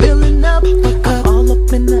 I'm filling up a cup, all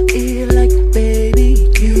up in the ear like, baby,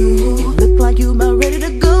 you look like you about ready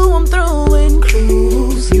to go. I'm throwing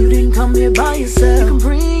clues. You didn't come here by yourself. You can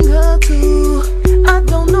bring her too. I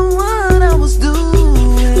don't know what I was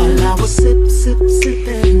doing. While I was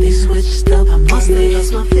sipping, they switched up. I must have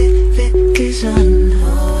lost my vision.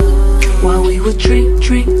 While we were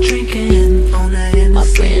drinking on the end, my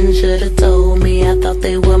friends should've told me. I thought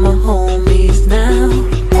they were my homies now.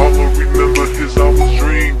 All I remember is I was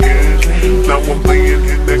drinking. Now I'm laying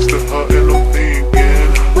here next to her and I'm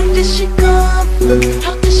thinking, when did she come?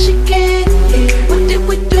 How did she get here? What did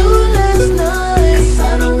we do last night? 'Cause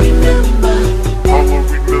I don't remember. all I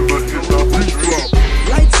remember is I was drinking.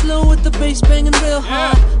 Lights low with the bass banging real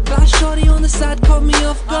hard. Fly shorty on the side caught me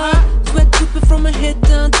off guard. Sweat dripping from her head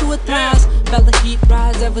down to her thighs. Felt the heat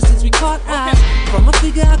rise ever since we caught eyes. From her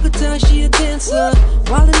figure I could tell she a dancer.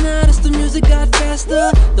 Wildin' out as the music got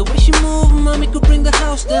faster. The way she moved, mommy could bring the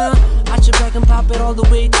house down. Arch your back and pop it all the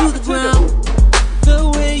way to the ground.